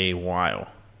for a while.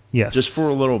 Yes. Just for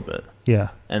a little bit. Yeah.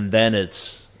 And then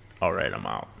it's all right, I'm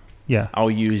out. Yeah.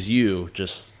 I'll use you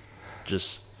just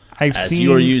as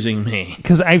you're using me.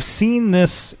 Because I've seen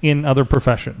this in other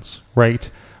professions, right?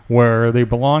 Where they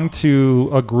belong to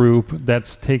a group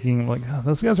that's taking,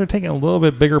 those guys are taking a little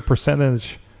bit bigger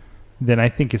percentage than I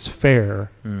think is fair.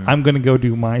 I'm going to go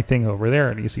do my thing over there.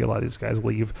 And you see a lot of these guys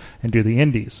leave and do the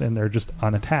indies, and they're just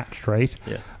unattached, right?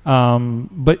 Yeah.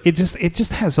 But it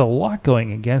just has a lot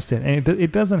going against it, and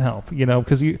it doesn't help,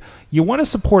 because you want to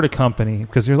support a company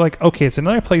because you're like, okay, it's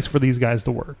another place for these guys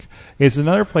to work. It's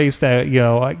another place that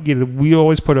we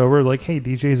always put over like, hey,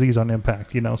 DJ Z's on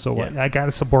Impact, so I got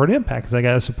to support Impact because I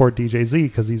got to support DJ Z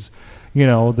because he's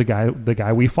the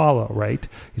guy we follow, right?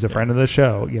 He's a friend of the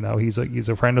show, he's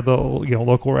a friend of the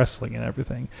local wrestling and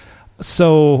everything.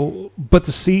 So, but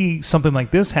to see something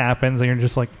like this happens, and you're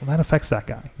just like, well, that affects that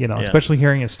guy, especially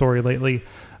hearing his story lately,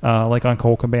 like on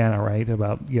Cole Cabana, right?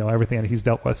 About, everything that he's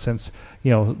dealt with since,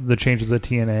 the changes at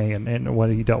TNA and what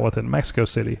he dealt with in Mexico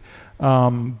City.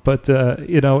 It's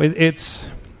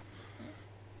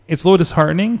a little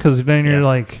disheartening because then you're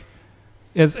like,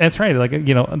 that's right. Like,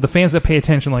 the fans that pay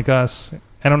attention like us,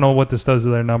 I don't know what this does to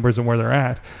their numbers and where they're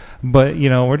at, but,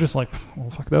 we're just like, well,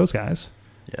 fuck those guys,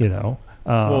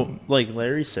 well, like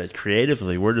Larry said,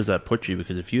 creatively, where does that put you?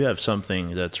 Because if you have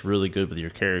something that's really good with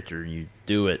your character, you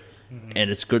do it,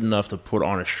 and it's good enough to put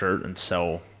on a shirt and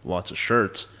sell lots of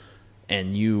shirts,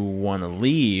 and you want to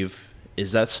leave,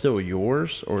 is that still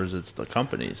yours or is it the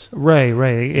company's? Right,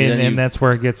 then and that's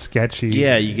where it gets sketchy.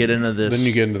 Yeah, you get into this. Then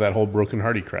you get into that whole broken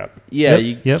hearty crap. Yeah,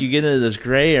 Yep. you get into this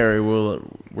gray area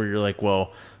where you're like,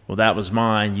 well, that was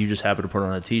mine. You just happen to put it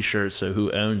on a T-shirt, so who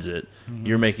owns it? Mm-hmm.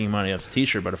 You're making money off the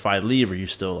T-shirt, but if I leave, are you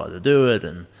still allowed to do it?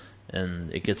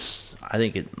 And it gets, I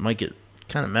think it might get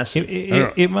kind of messy.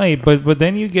 It might, but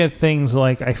then you get things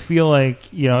like, I feel like,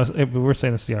 we were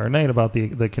saying this the other night about the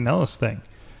Kanellis thing,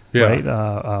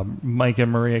 right? Mike and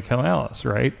Maria Kanellis,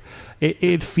 right?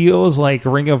 It feels like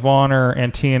Ring of Honor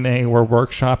and TNA were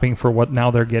workshopping for what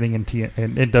now they're getting in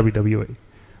WWE,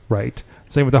 right?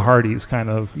 Same with the Hardys, kind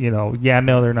of,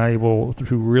 they're not able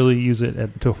to really use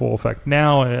it to full effect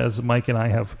now, as Mike and I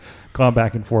have gone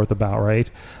back and forth about,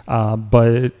 right?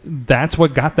 But that's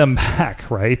what got them back,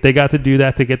 right? They got to do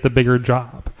that to get the bigger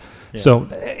job. Yeah. So,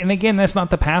 and again, that's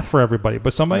not the path for everybody,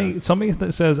 but somebody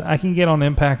that says, I can get on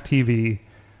Impact TV,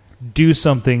 do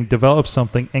something, develop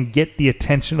something, and get the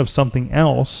attention of something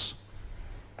else,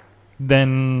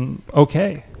 then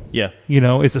okay. Yeah.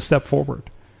 It's a step forward.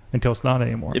 Until it's not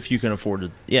anymore. If you can afford to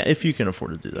do that. If you can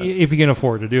afford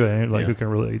to do it, who can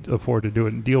really afford to do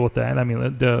it and deal with that? I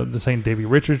mean, the same Davey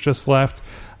Richards just left.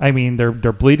 I mean, they're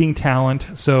bleeding talent,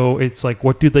 so it's like,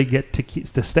 what do they get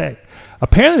to stay?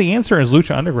 Apparently, the answer is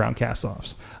Lucha Underground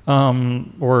cast-offs,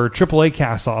 or AAA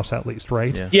cast-offs at least,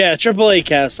 right? Yeah, AAA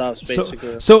cast-offs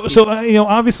basically. So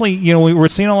obviously, we're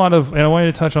seeing a lot of, and I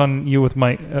wanted to touch on you with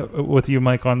Mike,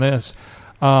 on this.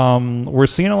 We're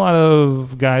seeing a lot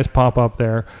of guys pop up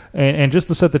there, and just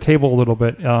to set the table a little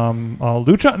bit,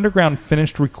 Lucha Underground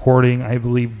finished recording, I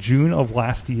believe, June of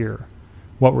last year.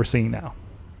 What we're seeing now,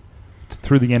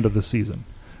 through the end of the season.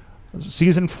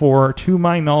 Season 4, to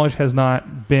my knowledge, has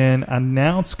not been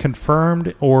announced,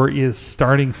 confirmed, or is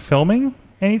starting filming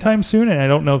anytime soon. And I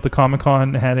don't know if the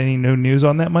Comic-Con had any new news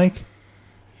on that, Mike.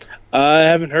 I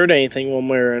haven't heard anything one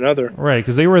way or another. Right,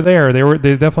 because they were there.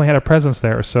 They definitely had a presence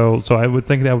there. So I would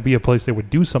think that would be a place they would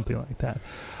do something like that.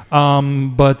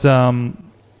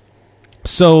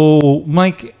 So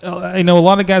Mike, I know a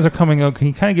lot of guys are coming out. Can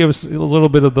you kind of give us a little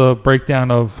bit of the breakdown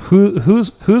of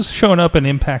who's showing up in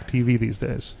Impact TV these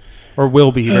days, or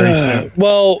will be very soon?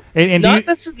 Well, and not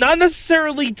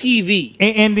necessarily TV.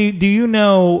 And do you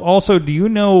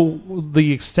know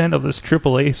the extent of this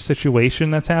AAA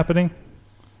situation that's happening?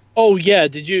 Oh yeah,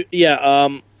 did you? Yeah.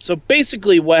 So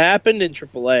basically, what happened in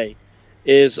AAA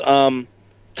is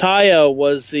Taya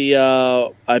was the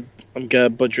I'm gonna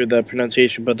butcher the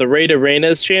pronunciation, but the Rey de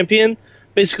Reinas champion,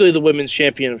 basically the women's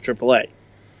champion of AAA.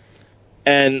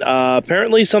 And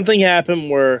apparently something happened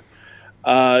where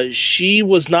she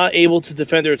was not able to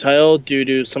defend her title due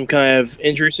to some kind of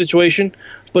injury situation,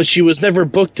 but she was never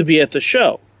booked to be at the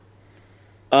show.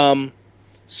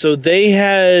 So they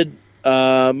had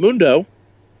Mundo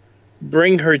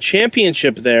bring her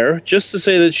championship there just to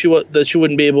say that she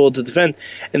wouldn't be able to defend,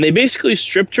 and they basically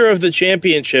stripped her of the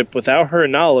championship without her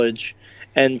knowledge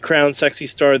and crowned Sexy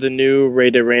Star the new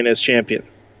Rey de Reinas champion.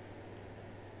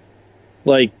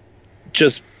 Like,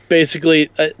 just basically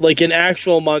like an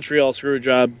actual Montreal screw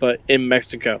job, but in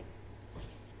Mexico.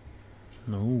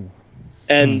 No.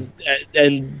 And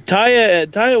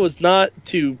Taya was not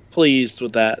too pleased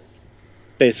with that.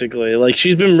 Basically, like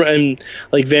she's been,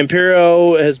 like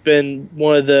Vampiro has been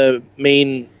one of the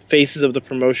main faces of the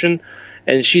promotion,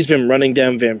 and she's been running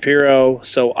down Vampiro.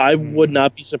 So I would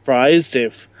not be surprised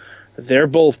if they're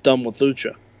both done with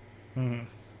Lucha.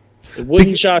 It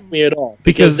wouldn't shock me at all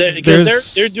because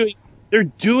they're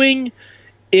doing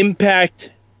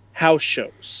Impact house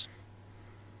shows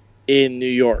in New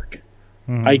York.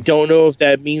 I don't know if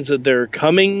that means that they're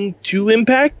coming to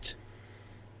Impact,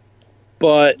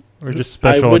 but. Or just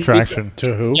special attraction.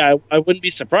 To who? Yeah, I wouldn't be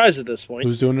surprised at this point.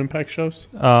 Who's doing Impact shows?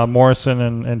 Morrison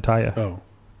and Taya. Oh.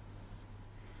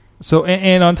 So,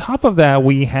 and on top of that,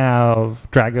 we have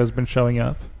Drago's been showing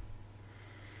up.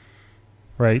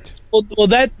 Right? Well,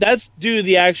 that's due to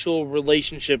the actual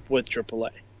relationship with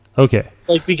AAA. Okay.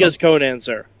 Like, because Conan's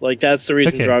there. Like, that's the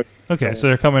reason Drago... Okay, so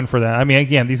they're coming for that. I mean,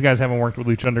 again, these guys haven't worked with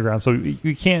Lucha Underground, so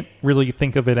you can't really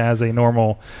think of it as a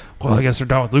normal, well, I guess they're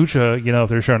done with Lucha, if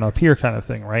they're showing up here kind of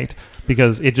thing, right?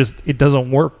 Because it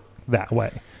doesn't work that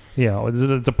way.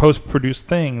 It's a post-produced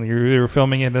thing. You're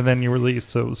filming it and then you release,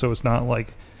 so it's not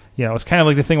like, it's kind of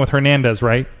like the thing with Hernandez,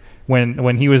 right?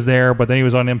 When he was there, but then he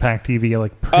was on Impact TV,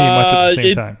 like, pretty much at the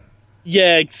same time.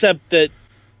 Yeah, except that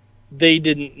they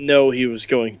didn't know he was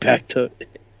going back to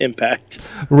Impact.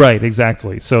 Right,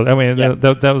 exactly. So I mean,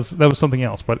 that was something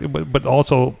else, but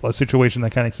also a situation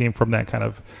that kind of came from that kind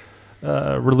of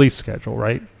release schedule,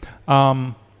 right?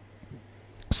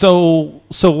 So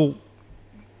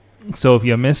So if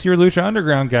you miss your Lucha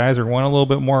Underground guys or want a little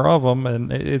bit more of them,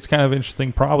 and it's kind of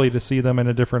interesting probably to see them in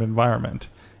a different environment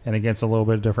and against a little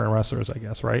bit different wrestlers, I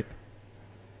guess, right?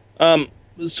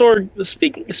 Sorg,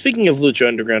 speaking of Lucha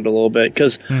Underground a little bit,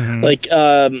 because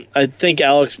I think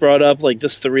Alex brought up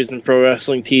this is the reason Pro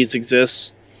Wrestling Tees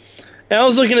exists. And I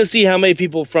was looking to see how many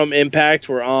people from Impact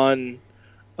were on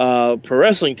Pro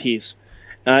Wrestling Tees,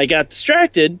 and I got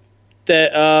distracted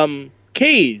that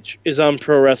Cage is on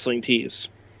Pro Wrestling Tees.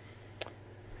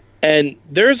 And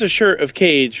there's a shirt of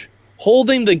Cage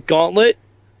holding the gauntlet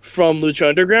from Lucha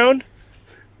Underground,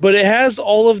 but it has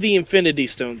all of the Infinity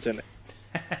Stones in it.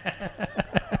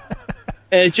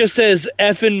 And it just says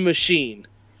effing machine.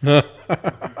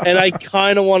 And I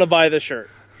kind of want to buy the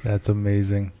shirt. That's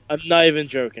amazing. I'm not even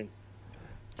joking.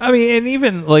 I mean, and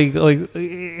even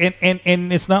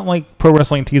and it's not like Pro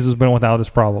Wrestling Tees has been without its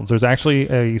problems. There's actually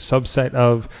a subset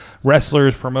of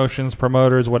wrestlers, promotions,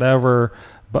 promoters, whatever.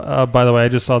 By the way, I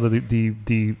just saw the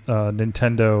Nintendo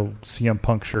CM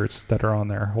Punk shirts that are on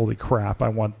there. Holy crap! I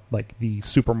want the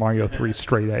Super Mario 3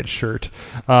 straight edge shirt.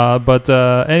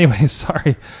 Anyway,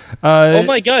 sorry. Oh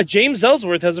my God, James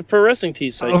Ellsworth has a Pro Wrestling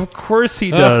Tees site. Of course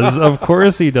he does. Of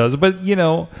course he does. But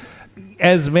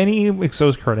as many, so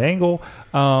is Kurt Angle.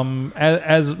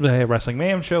 As the Wrestling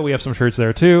Mayhem show, we have some shirts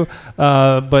there too.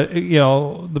 But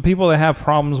the people that have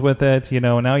problems with it,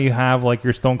 now you have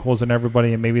your Stone Colds and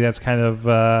everybody, and maybe that's kind of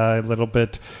a little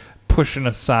bit pushing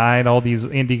aside all these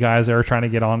indie guys that are trying to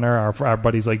get on there. Our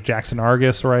buddies like Jackson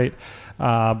Argus, right?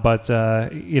 It's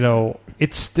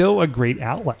still a great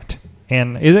outlet.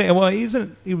 And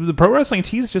isn't the Pro Wrestling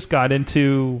Tees just got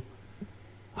into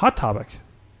Hot Topic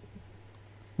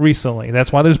recently?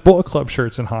 That's why there's Bullet Club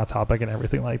shirts and Hot Topic and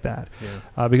everything like that,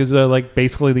 because they're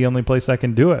basically the only place that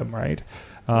can do it, right?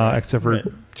 Except for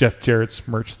Jeff Jarrett's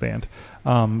merch stand. They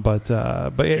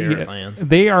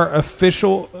are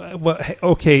official.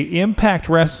 Impact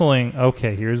Wrestling.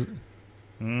 Okay, here's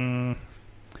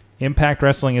Impact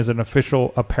Wrestling is an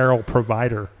official apparel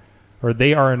provider, or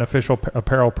they are an official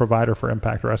apparel provider for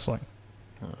Impact Wrestling.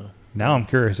 Now I'm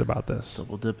curious about this.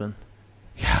 Double dipping.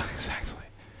 Yeah, exactly.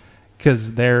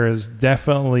 Because there is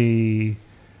definitely,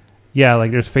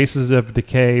 there's Faces of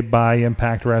Decay by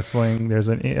Impact Wrestling. There's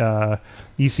an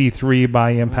EC3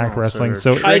 by Impact Wrestling.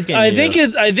 So I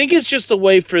think it's just a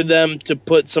way for them to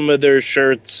put some of their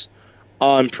shirts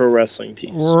on Pro Wrestling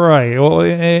Tees, right? Well,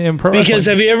 in Pro because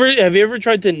Wrestling, have you ever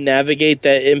tried to navigate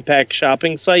that Impact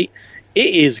shopping site?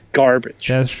 It is garbage.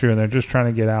 That's true. And they're just trying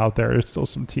to get out there. There's still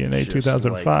some TNA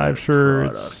 2005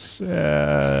 shirts.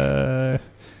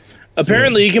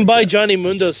 Apparently, you can buy Johnny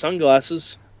Mundo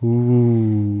sunglasses.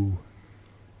 Ooh.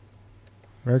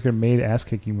 American-made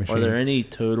ass-kicking machine. Are there any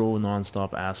total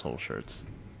non-stop asshole shirts?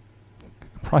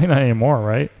 Probably not anymore,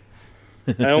 right?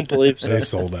 I don't believe so. They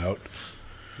sold out.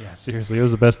 Yeah, seriously. It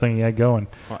was the best thing he had going.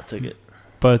 Hot ticket.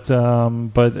 But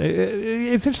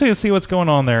it's interesting to see what's going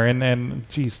on there. And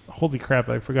geez, holy crap,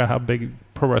 I forgot how big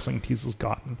Pro Wrestling Tees has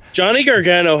gotten. Johnny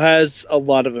Gargano has a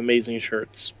lot of amazing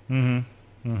shirts. Mm-hmm.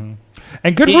 Mm-hmm.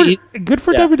 And good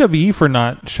for WWE for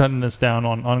not shutting this down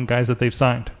on guys that they've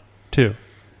signed too.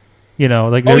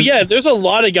 There's a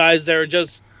lot of guys that are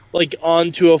just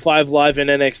on 205 Live and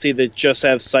NXT that just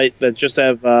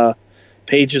have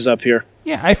pages up here.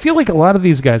 Yeah, I feel like a lot of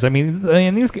these guys. I mean,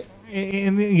 these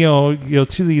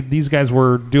guys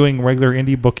were doing regular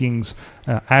indie bookings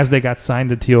as they got signed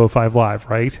to 205 Live,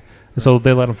 right? So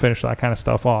they let them finish that kind of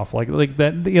stuff off, like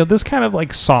that. This kind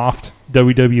of soft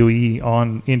WWE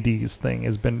on indies thing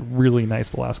has been really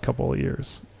nice the last couple of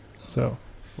years. So,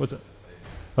 what's it?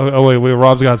 Oh wait,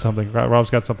 Rob's got something. Rob's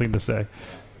got something to say.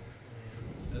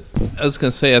 I was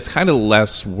going to say it's kind of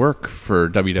less work for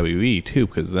WWE too,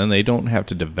 because then they don't have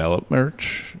to develop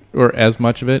merch or as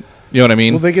much of it. You know what I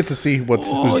mean? Well, they get to see who's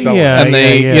selling. Yeah, and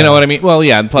you know what I mean? Well,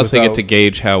 yeah, and plus they get Without- to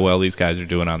gauge how well these guys are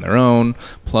doing on their own.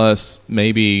 Plus,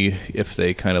 maybe if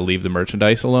they kind of leave the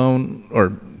merchandise alone or,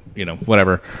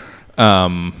 whatever,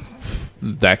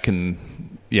 that can,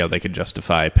 they could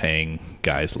justify paying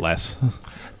guys less.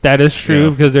 That is true, Yeah.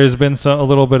 because there's been a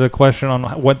little bit of question on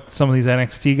what some of these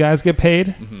NXT guys get paid.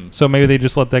 Mm-hmm. So maybe they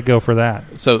just let that go for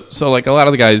that. So like a lot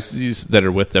of the guys that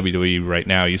are with WWE right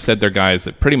now, you said they're guys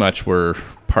that pretty much were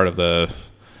part of the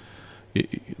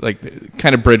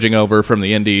kind of bridging over from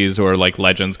the indies or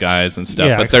Legends guys and stuff.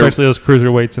 Yeah, but especially those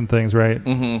cruiserweights and things, right?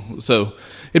 Mm-hmm. So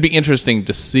it'd be interesting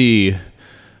to see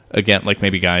again,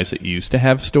 maybe guys that used to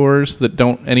have stores that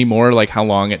don't anymore. How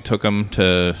long it took them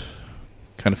to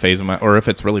kind of phase them out, or if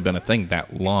it's really been a thing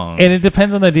that long. And it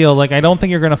depends on the deal. Like, I don't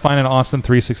think you're going to find an Austin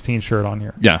 316 shirt on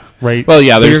here. Yeah. Right? Well,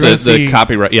 yeah, But there's you're the gonna see-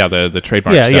 copyright, the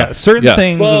trademark Yeah, stuff. yeah. Certain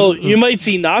things. Well, you might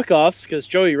see knockoffs because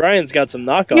Joey Ryan's got some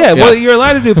knockoffs. Yeah, well, you're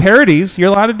allowed to do parodies. You're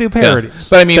allowed to do parodies.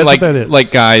 Yeah. But I mean, That's like what that is.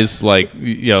 guys like,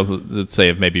 let's say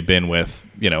have maybe been with,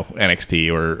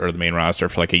 NXT or the main roster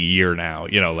for like a year now.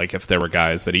 Like if there were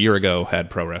guys that a year ago had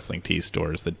pro wrestling tee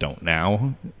stores that don't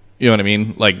now. You know what I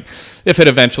mean? Like, if it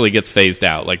eventually gets phased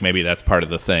out, like maybe that's part of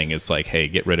the thing. It's like, hey,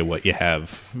 get rid of what you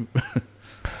have.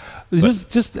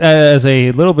 Just as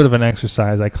a little bit of an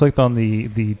exercise, I clicked on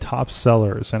the top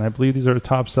sellers, and I believe these are the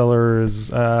top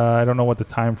sellers. I don't know what the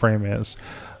time frame is,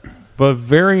 but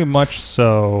very much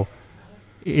so.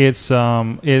 It's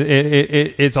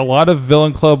it's a lot of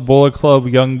Villain Club, Bullet Club,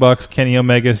 Young Bucks, Kenny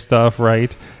Omega stuff,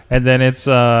 right? And then it's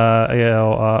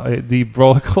the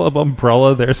Bullet Club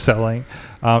umbrella they're selling.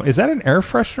 Is that an air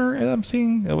freshener I'm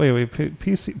seeing? Oh, wait,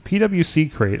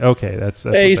 PWC crate. Okay, that's Hey,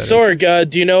 what that is. Sorg,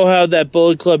 do you know how that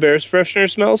Bullet Club air freshener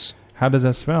smells? How does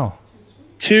that smell?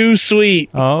 Too sweet.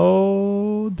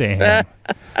 Oh, damn.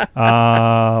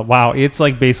 Wow, it's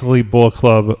like basically Bullet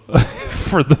Club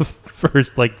for the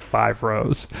first, 5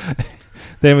 rows.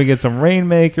 Then we get some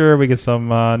Rainmaker. We get some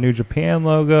New Japan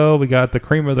logo. We got the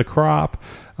cream of the crop.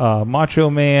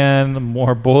 Macho Man,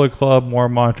 more Bullet Club, more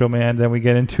Macho Man. Then we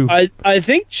get into... I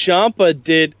think Ciampa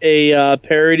did a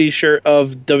parody shirt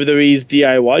of WWE's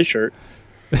DIY shirt.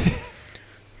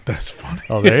 That's funny.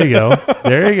 Oh, there you go.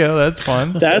 There you go. That's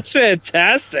fun. That's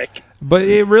fantastic. But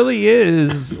it really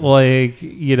is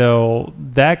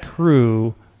that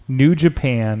crew, New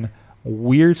Japan,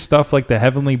 weird stuff like the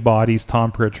Heavenly Bodies,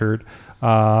 Tom Pritchard,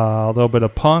 a little bit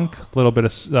of Punk, a little bit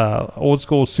of old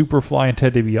school Superfly and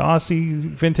Ted DiBiase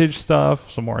vintage stuff,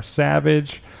 some more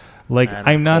Savage.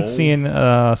 I'm not seeing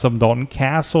some Dalton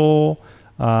Castle,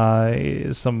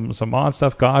 some odd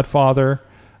stuff, Godfather.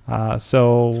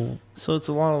 So it's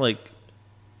a lot of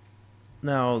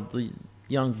now the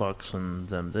Young Bucks and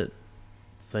them that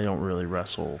they don't really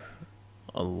wrestle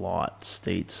a lot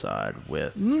stateside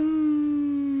with.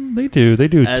 They do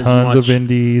As tons of much-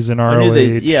 indies and I ROH.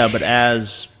 knew but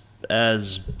as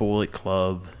Bullet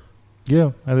Club,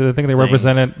 yeah, I think they things.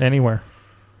 represent it anywhere.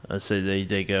 I say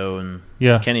they go and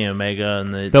Yeah. Kenny Omega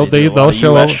and They'll do a lot they'll of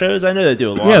show US up. shows. I know they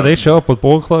do a lot. Yeah, of they them. show up with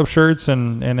Bullet Club shirts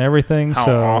and everything. How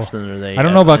so often are they? I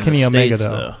don't know about in Kenny the Omega States,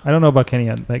 though. I don't know about Kenny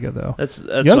Omega though. That's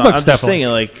Young what, Bucks I'm just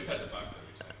definitely. thinking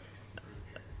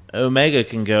Omega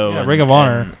can go Yeah, Ring of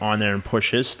Honor. and on there and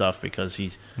push his stuff because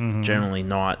he's generally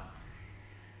not.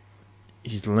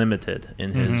 He's limited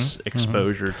in his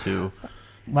exposure to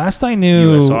Last I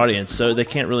knew, U.S. audience, so they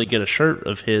can't really get a shirt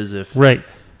of his if right.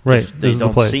 if they This is the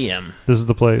don't place. see him. This is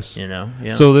the place. Yeah.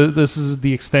 So this is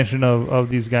the extension of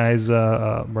these guys'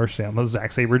 merch down.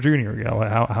 Zack Sabre Jr.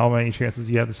 How many chances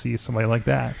do you have to see somebody like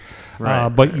that? Right.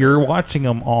 But you're watching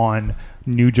them on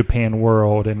New Japan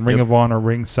World and Ring of Honor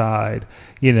ringside,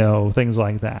 things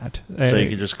like that. So you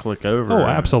can just click over. Oh, and-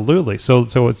 absolutely. So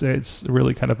it's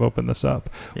really kind of opened this up,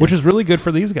 which is really good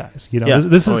for these guys. Yeah.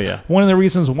 This is yeah. one of the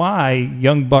reasons why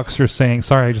Young Bucks are saying,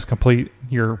 "Sorry, I just complete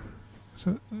your."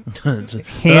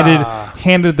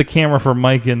 handed the camera for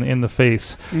Mike in the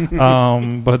face,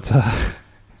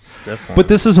 but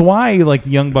this is why the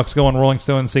Young Bucks go on Rolling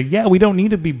Stone and say, yeah, we don't need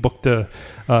to be booked to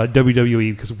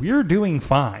WWE because we're doing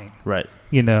fine, Right.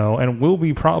 and we'll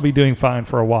be probably doing fine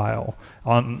for a while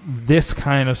on this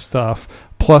kind of stuff,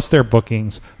 plus their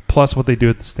bookings, plus what they do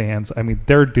at the stands. I mean,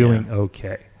 they're doing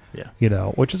okay. Yeah.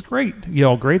 Which is great.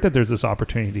 Great that there's this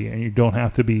opportunity and you don't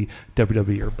have to be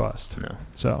WWE or bust. No.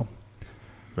 So.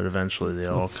 But eventually they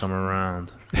all come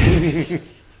around.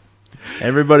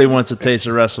 Everybody wants a taste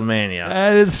of WrestleMania.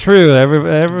 That is true.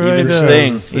 Everybody Even does.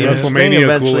 Sting. Yeah. Even Sting WrestleMania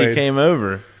eventually Kool-Aid. came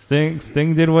over.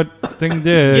 Sting did what Sting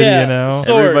did. Yeah.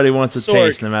 So- Everybody wants a Sorg.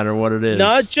 taste, no matter what it is.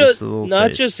 Not a little not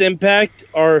taste. just Impact,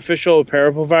 our official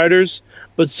apparel providers,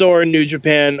 but so are New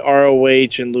Japan,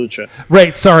 ROH, and Lucha.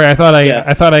 Right. Sorry, I thought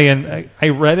Yeah. I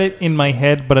read it in my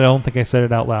head, but I don't think I said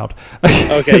it out loud.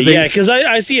 Okay, yeah, because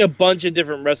I see a bunch of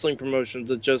different wrestling promotions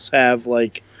that just have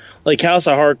like House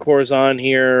of Hardcore's on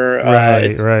here. Right.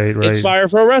 It's Fire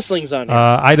Pro Wrestling's on here.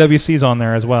 IWC's on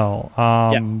there as well.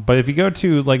 Yeah. But if you go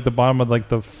to the bottom of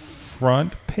the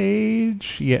front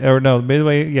page,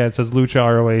 midway, it says Lucha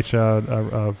ROH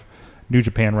of New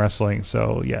Japan Wrestling.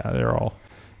 So yeah, they're all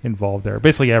involved there.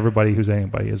 Basically, everybody who's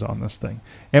anybody is on this thing,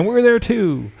 and we're there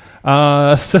too.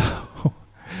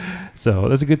 So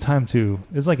that's a good time too.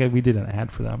 It's like we did an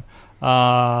ad for them.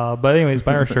 But anyways,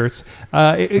 buy our shirts,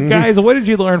 guys. What did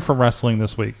you learn from wrestling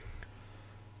this week?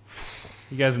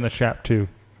 You guys in the chat too.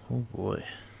 Oh, boy.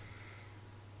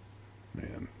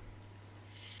 Man.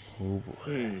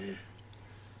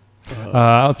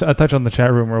 I'll touch on the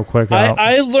chat room real quick.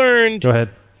 I learned. Go ahead.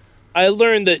 I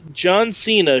learned that John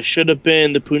Cena should have been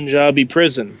in the Punjabi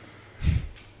prison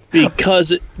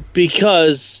because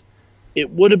it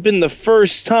would have been the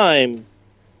first time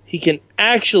he can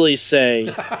actually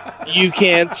say, "You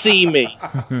can't see me."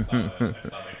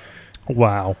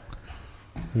 Wow.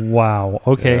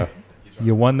 Okay, yeah.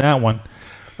 You won that one.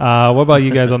 What about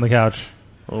you guys on the couch?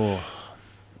 Oh,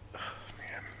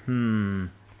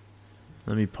 man.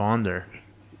 Let me ponder.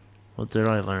 What did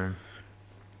I learn?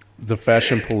 The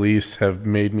Fashion Police have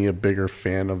made me a bigger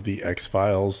fan of the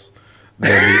X-Files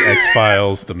than the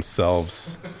X-Files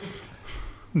themselves.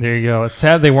 There you go. It's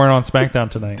sad they weren't on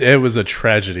SmackDown tonight. It was a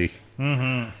tragedy.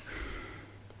 Mm-hmm.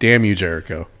 Damn you,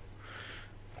 Jericho.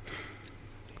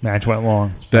 Match went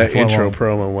long. That intro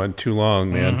promo went too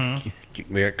long, man.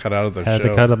 Mm-hmm. They got cut out of the show. Had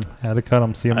to cut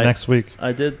him. See him next week.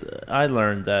 I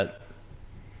learned that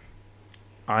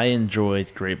I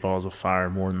enjoyed Great Balls of Fire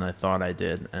more than I thought I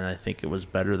did, and I think it was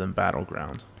better than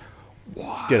Battleground.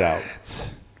 What? Get out.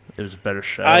 It was a better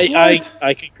show. I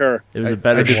concur. It was a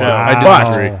better show. I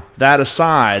disagree. But that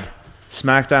aside,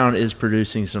 SmackDown is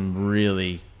producing some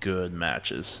really good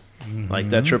matches. Mm-hmm. Like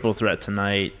that triple threat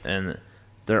tonight, and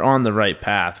they're on the right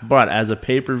path. But as a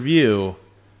pay-per-view,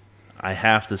 I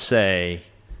have to say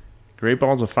Great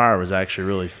Balls of Fire was actually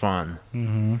really fun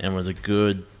and was a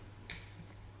good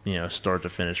start to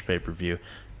finish pay-per-view.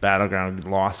 Battleground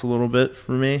lost a little bit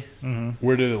for me. Mm-hmm.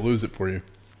 Where did it lose it for you?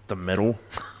 The middle.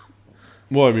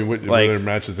 Well, I mean, what other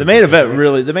matches? The main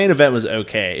event was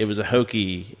okay. It was a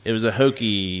hokey.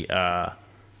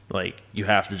 Like you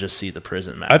have to just see the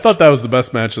prison match. I thought that was the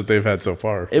best match that they've had so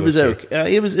far. It was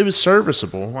okay. It was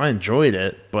serviceable. I enjoyed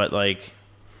it, but like,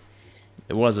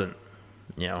 it wasn't.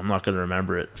 I'm not going to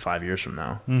remember it 5 years from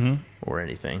now or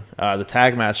anything. The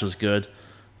tag match was good.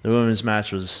 The women's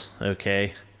match was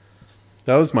okay.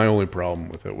 That was my only problem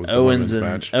with it. Was the women's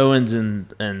match. Owens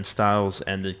and Styles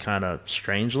ended kind of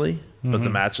strangely, but the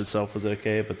match itself was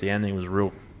okay. But the ending was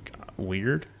real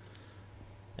weird.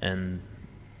 And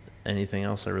anything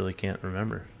else, I really can't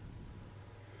remember.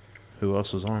 Who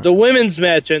else was on? The women's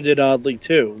match ended oddly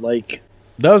too. Like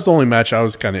that was the only match I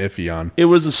was kind of iffy on. It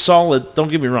was a solid. Don't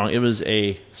get me wrong. It was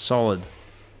a solid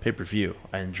pay-per-view.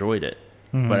 I enjoyed it.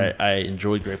 But I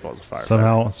enjoyed Great Balls of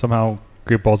Fire. Somehow,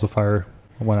 Great Balls of Fire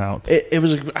went out. It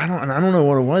was. I don't know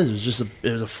what it was. It was just.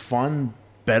 It was a fun,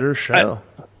 better show.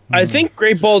 I think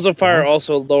Great Balls of Fire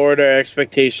also lowered our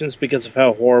expectations because of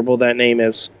how horrible that name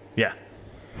is. Yeah,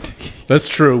 that's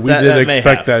true. We did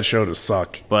expect that show to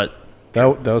suck, but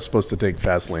that was supposed to take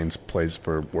Fastlane's place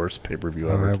for worst pay-per-view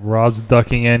ever. Right, Rob's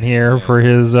ducking in here for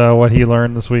his what he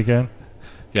learned this weekend.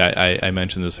 Yeah, I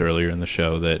mentioned this earlier in the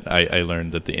show that I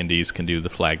learned that the Indies can do the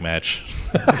flag match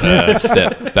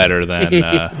step better than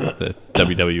the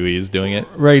WWE is doing it.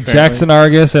 Right, apparently. Jackson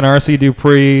Argus and RC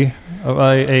Dupree,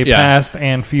 a past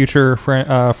and future friend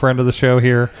of the show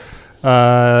here,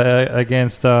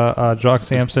 against Jock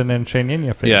Sampson and Shane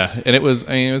Yinyaface. Yeah, and it was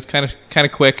kind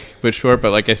of quick but short.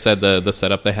 But like I said, the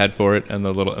setup they had for it and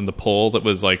the pole that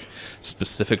was like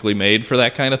specifically made for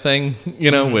that kind of thing,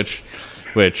 which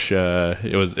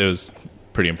it was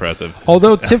pretty impressive.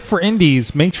 Although, tip for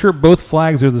Indies, make sure both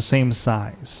flags are the same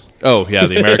size. Oh yeah,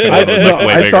 the American one was like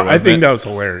way bigger. I think that was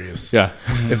hilarious. Yeah,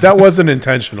 if that wasn't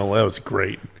intentional, that was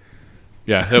great.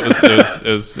 Yeah, it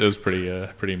was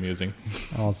pretty amusing.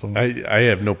 Awesome. I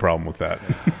have no problem with that.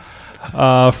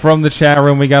 From the chat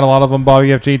room, we got a lot of them.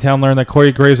 Bobby F. J. Town learned that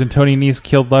Corey Graves and Tony Nese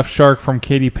killed Left Shark from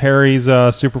Katy Perry's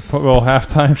Super Bowl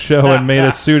halftime show and made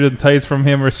a suit and tights from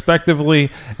him,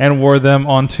 respectively, and wore them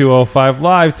on 205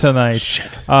 Live tonight.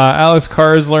 Shit. Alex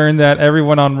Cars learned that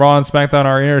everyone on Raw and SmackDown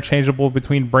are interchangeable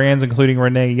between brands, including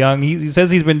Renee Young. He says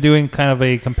he's been doing kind of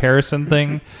a comparison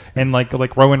thing, and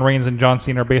like Roman Reigns and John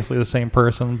Cena are basically the same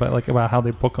person, but like about how they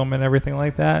book them and everything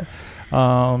like that.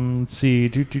 Let's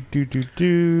see.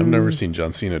 I've never seen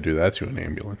John Cena do that to an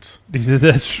ambulance.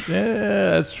 That's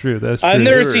true. I've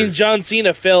never seen John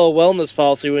Cena fail a wellness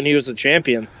policy when he was a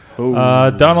champion.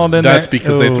 Donald. That's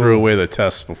because they threw away the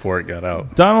tests before it got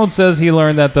out. Donald says he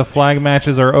learned that the flag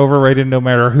matches are overrated no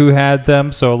matter who had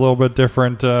them, so a little bit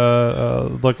different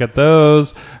look at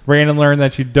those. Brandon learned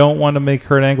that you don't want to make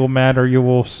Kurt Angle mad, or you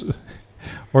will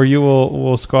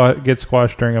get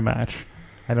squashed during a match.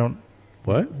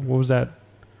 What was that?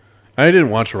 I didn't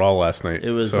watch Raw last night.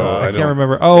 It was. So I can't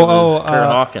remember. Kurt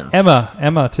Hawkins.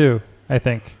 Emma too. I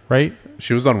think, right?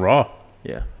 She was on Raw.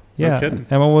 Yeah. Yeah. No kidding.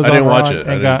 Emma was. I didn't on Raw watch it.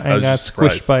 and got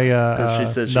squished by. Because she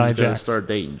said she was going to Jax. start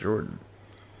dating Jordan.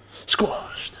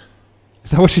 Squashed.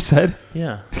 Is that what she said?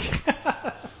 Yeah.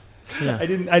 I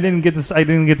didn't get to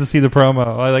see the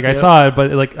promo. I saw it,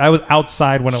 but like I was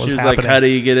outside when it was She was happening. like, "How do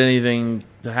you get anything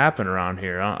to happen around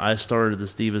here?" I started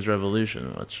this Divas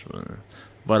Revolution, but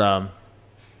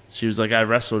she was like, "I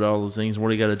wrestled all those things. What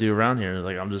do you got to do around here?"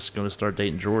 Like, I'm just going to start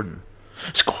dating Jordan.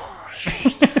 Squash.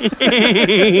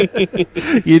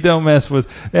 You don't mess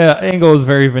with. Yeah, Angle is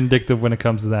very vindictive when it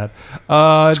comes to that.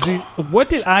 What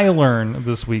did I learn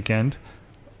this weekend?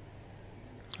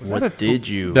 What did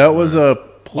you? That was a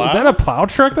plow. Was that a plow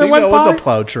truck that I think went that by? was a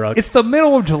plow truck. It's the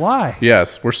middle of July.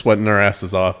 Yes, we're sweating our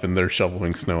asses off, and they're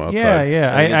shoveling snow outside.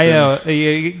 Yeah. I know.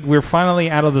 We're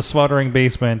finally out of the sweltering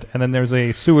basement, and then there's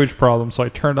a sewage problem, so I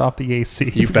turned off the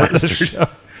AC. You for the bastard. show.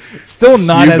 Still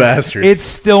not You as bastard. It's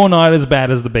still not as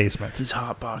bad as the basement. He's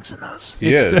hotboxing us.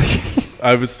 Yeah,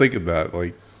 I was thinking that,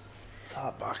 like, He's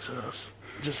hotboxing us.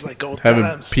 Just like old having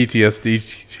times. PTSD.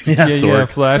 Yeah, Sword.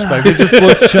 flashback. It just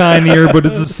looks shinier, but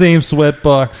it's the same sweat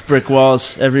box. Brick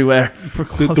walls everywhere.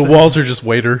 The walls are just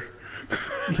waiter.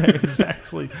 Yeah,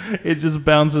 exactly. It just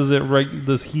bounces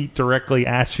this heat directly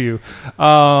at you.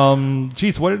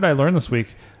 Geez, what did I learn this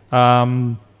week?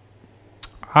 I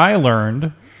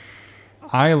learned.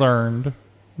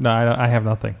 No, I have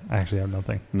nothing. I actually have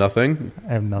nothing. Nothing?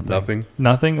 I have nothing. Nothing?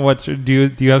 Nothing?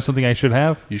 Do you have something I should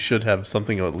have? You should have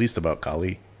something at least about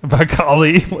Kali. About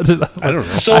Kali? What did I don't know.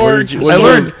 Sword. I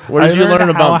learned how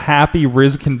about happy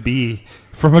Riz can be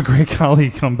from a great Kali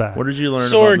comeback. What did you learn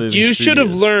about Sorg, moving you should have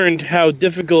studios? learned how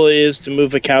difficult it is to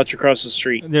move a couch across the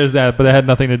street. There's that, but it had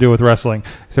nothing to do with wrestling,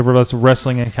 except for us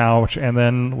wrestling a couch, and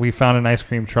then we found an ice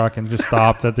cream truck and just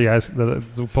stopped at the ice.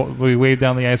 We waved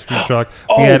down the ice cream truck.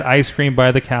 We had ice cream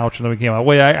by the couch, and then we came out.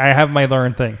 Wait, I have my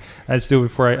learn thing. I just do it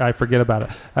before I forget about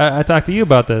it. I talked to you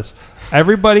about this.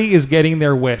 Everybody is getting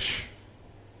their wish.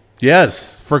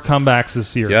 Yes. For comebacks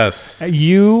this year. Yes.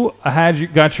 You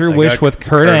got your wish with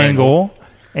Kurt Angle,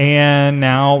 and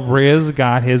now Riz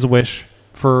got his wish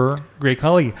for Great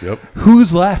Khali. Yep.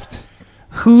 Who's left?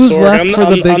 Who's Sorg, left for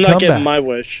the big I'm not comeback? getting my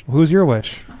wish. Who's your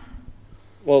wish?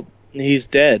 Well, he's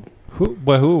dead.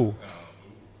 Who?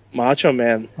 Macho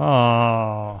Man.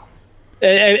 Oh.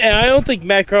 And I don't think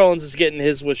Matt Collins is getting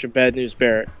his wish of Bad News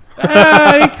Barrett. He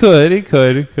could.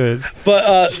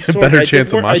 But Sorg, Better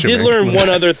chance of Macho I did Man. learn one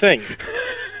other thing.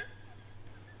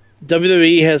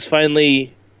 WWE has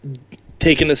finally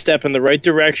taken a step in the right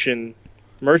direction,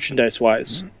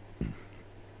 merchandise-wise,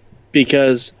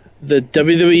 because the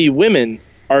WWE women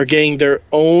are getting their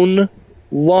own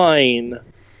line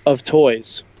of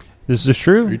toys. This is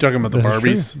true. Are you talking about the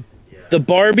Barbies? The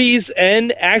Barbies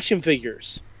and action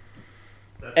figures.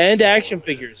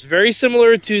 Very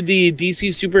similar to the DC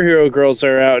superhero girls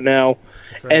that are out now.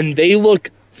 And they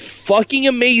look fucking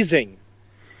amazing.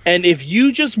 And if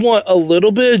you just want a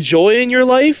little bit of joy in your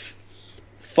life,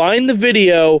 find the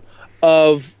video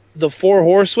of the Four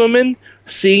Horsewomen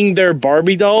seeing their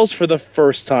Barbie dolls for the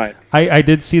first time. I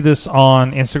did see this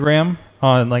on Instagram,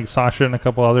 on like Sasha and a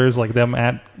couple others, like them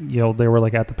at, they were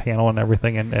like at the panel and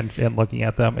everything and looking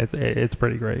at them. It's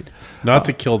pretty great. Not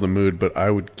to kill the mood, but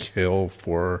I would kill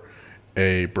for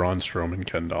a Braun Strowman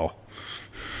Ken doll.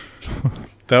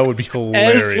 That would be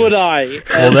hilarious. As would I.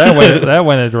 Well, that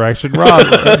went a direction.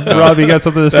 Rob, you got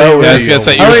something to say? That would Yeah, I be was gonna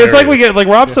say, hilarious. It's like we get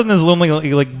Rob's in this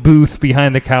lonely like booth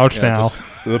behind the couch now.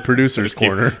 The producer's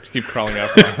corner. Keep crawling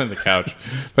up on the couch.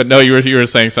 But no, you were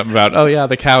saying something about,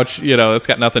 the couch, it's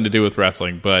got nothing to do with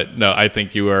wrestling. But no, I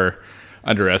think you are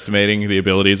underestimating the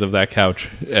abilities of that couch,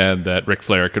 and that Ric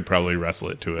Flair could probably wrestle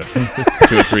it to a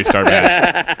 3-star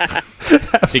match.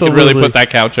 He could really put that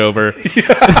couch over.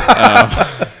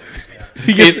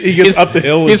 He gets up the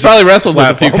hill. He's probably wrestled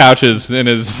a few couches in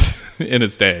his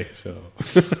day. So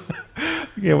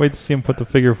Can't wait to see him put the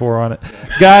figure 4 on it.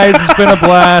 Guys, it's been a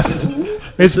blast.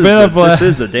 It's been a blast.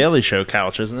 This is the Daily Show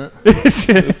couch, isn't it?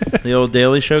 The old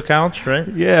Daily Show couch, right?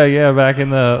 Yeah. Back in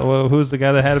who's the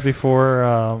guy that had it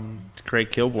before? Craig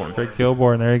Kilborn. Craig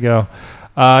Kilborn. There you go.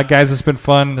 Guys, it's been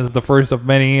fun. This is the first of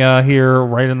many here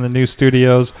right in the new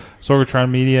studios.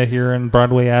 Sorgatron Media here in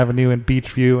Broadway Avenue in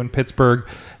Beachview in Pittsburgh.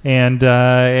 And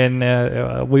that's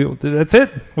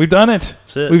it. We've done it.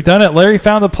 That's it. We've done it. Larry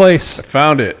found the place.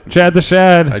 Found it. Chad the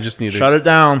Shad. I just need Shut it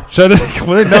down. Shut it. No,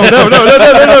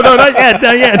 not yet.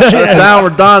 Shut it down. We're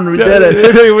done. We did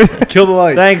it. Kill the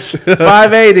light. Thanks.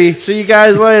 580. See you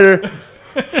guys later.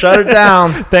 Shut it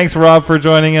down. Thanks, Rob, for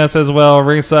joining us as well.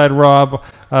 Ringside Rob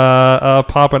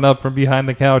popping up from behind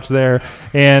the couch there.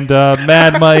 And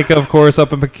Mad Mike, of course,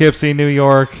 up in Poughkeepsie, New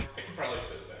York.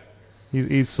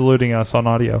 He's saluting us on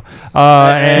audio.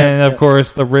 And, of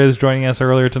course, the Riz joining us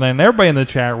earlier tonight. And everybody in the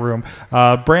chat room.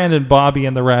 Brandon, Bobby,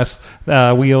 and the rest.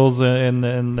 Wheels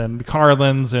and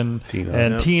Carlins and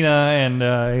Tina. And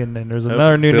there's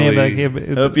another new name that I gave.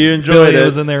 Hope you enjoyed Billy it.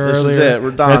 was in there This earlier. is it.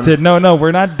 We're done. That's it. No,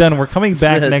 we're not done. We're coming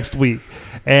back next week.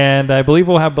 And I believe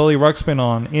we'll have Billy Ruxpin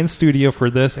on in studio for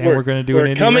this, and we're going to do an We're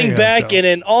indie coming radio back show. in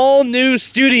an all-new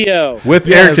studio. With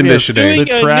air conditioning. Doing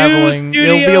The a traveling. new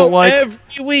studio It'll be like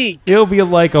every week. It'll be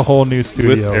like a whole new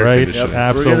studio, air right? conditioning.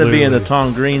 Absolutely. We're going to be in the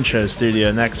Tom Green Show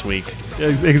studio next week.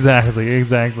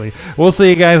 Exactly. We'll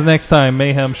see you guys next time.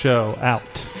 Mayhem Show out.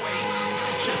 Just wait,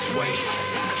 just wait,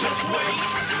 just wait,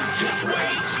 just wait.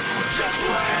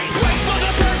 Wait for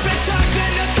the perfect time,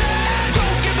 then attack.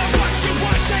 Don't give up what you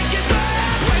want, take it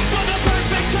back. Wait for the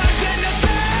perfect time, then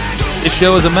attack. This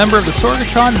show is a member of the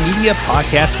Sorgatron Media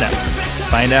Podcast Network.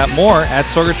 Find out more at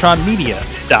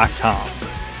sorgatronmedia.com.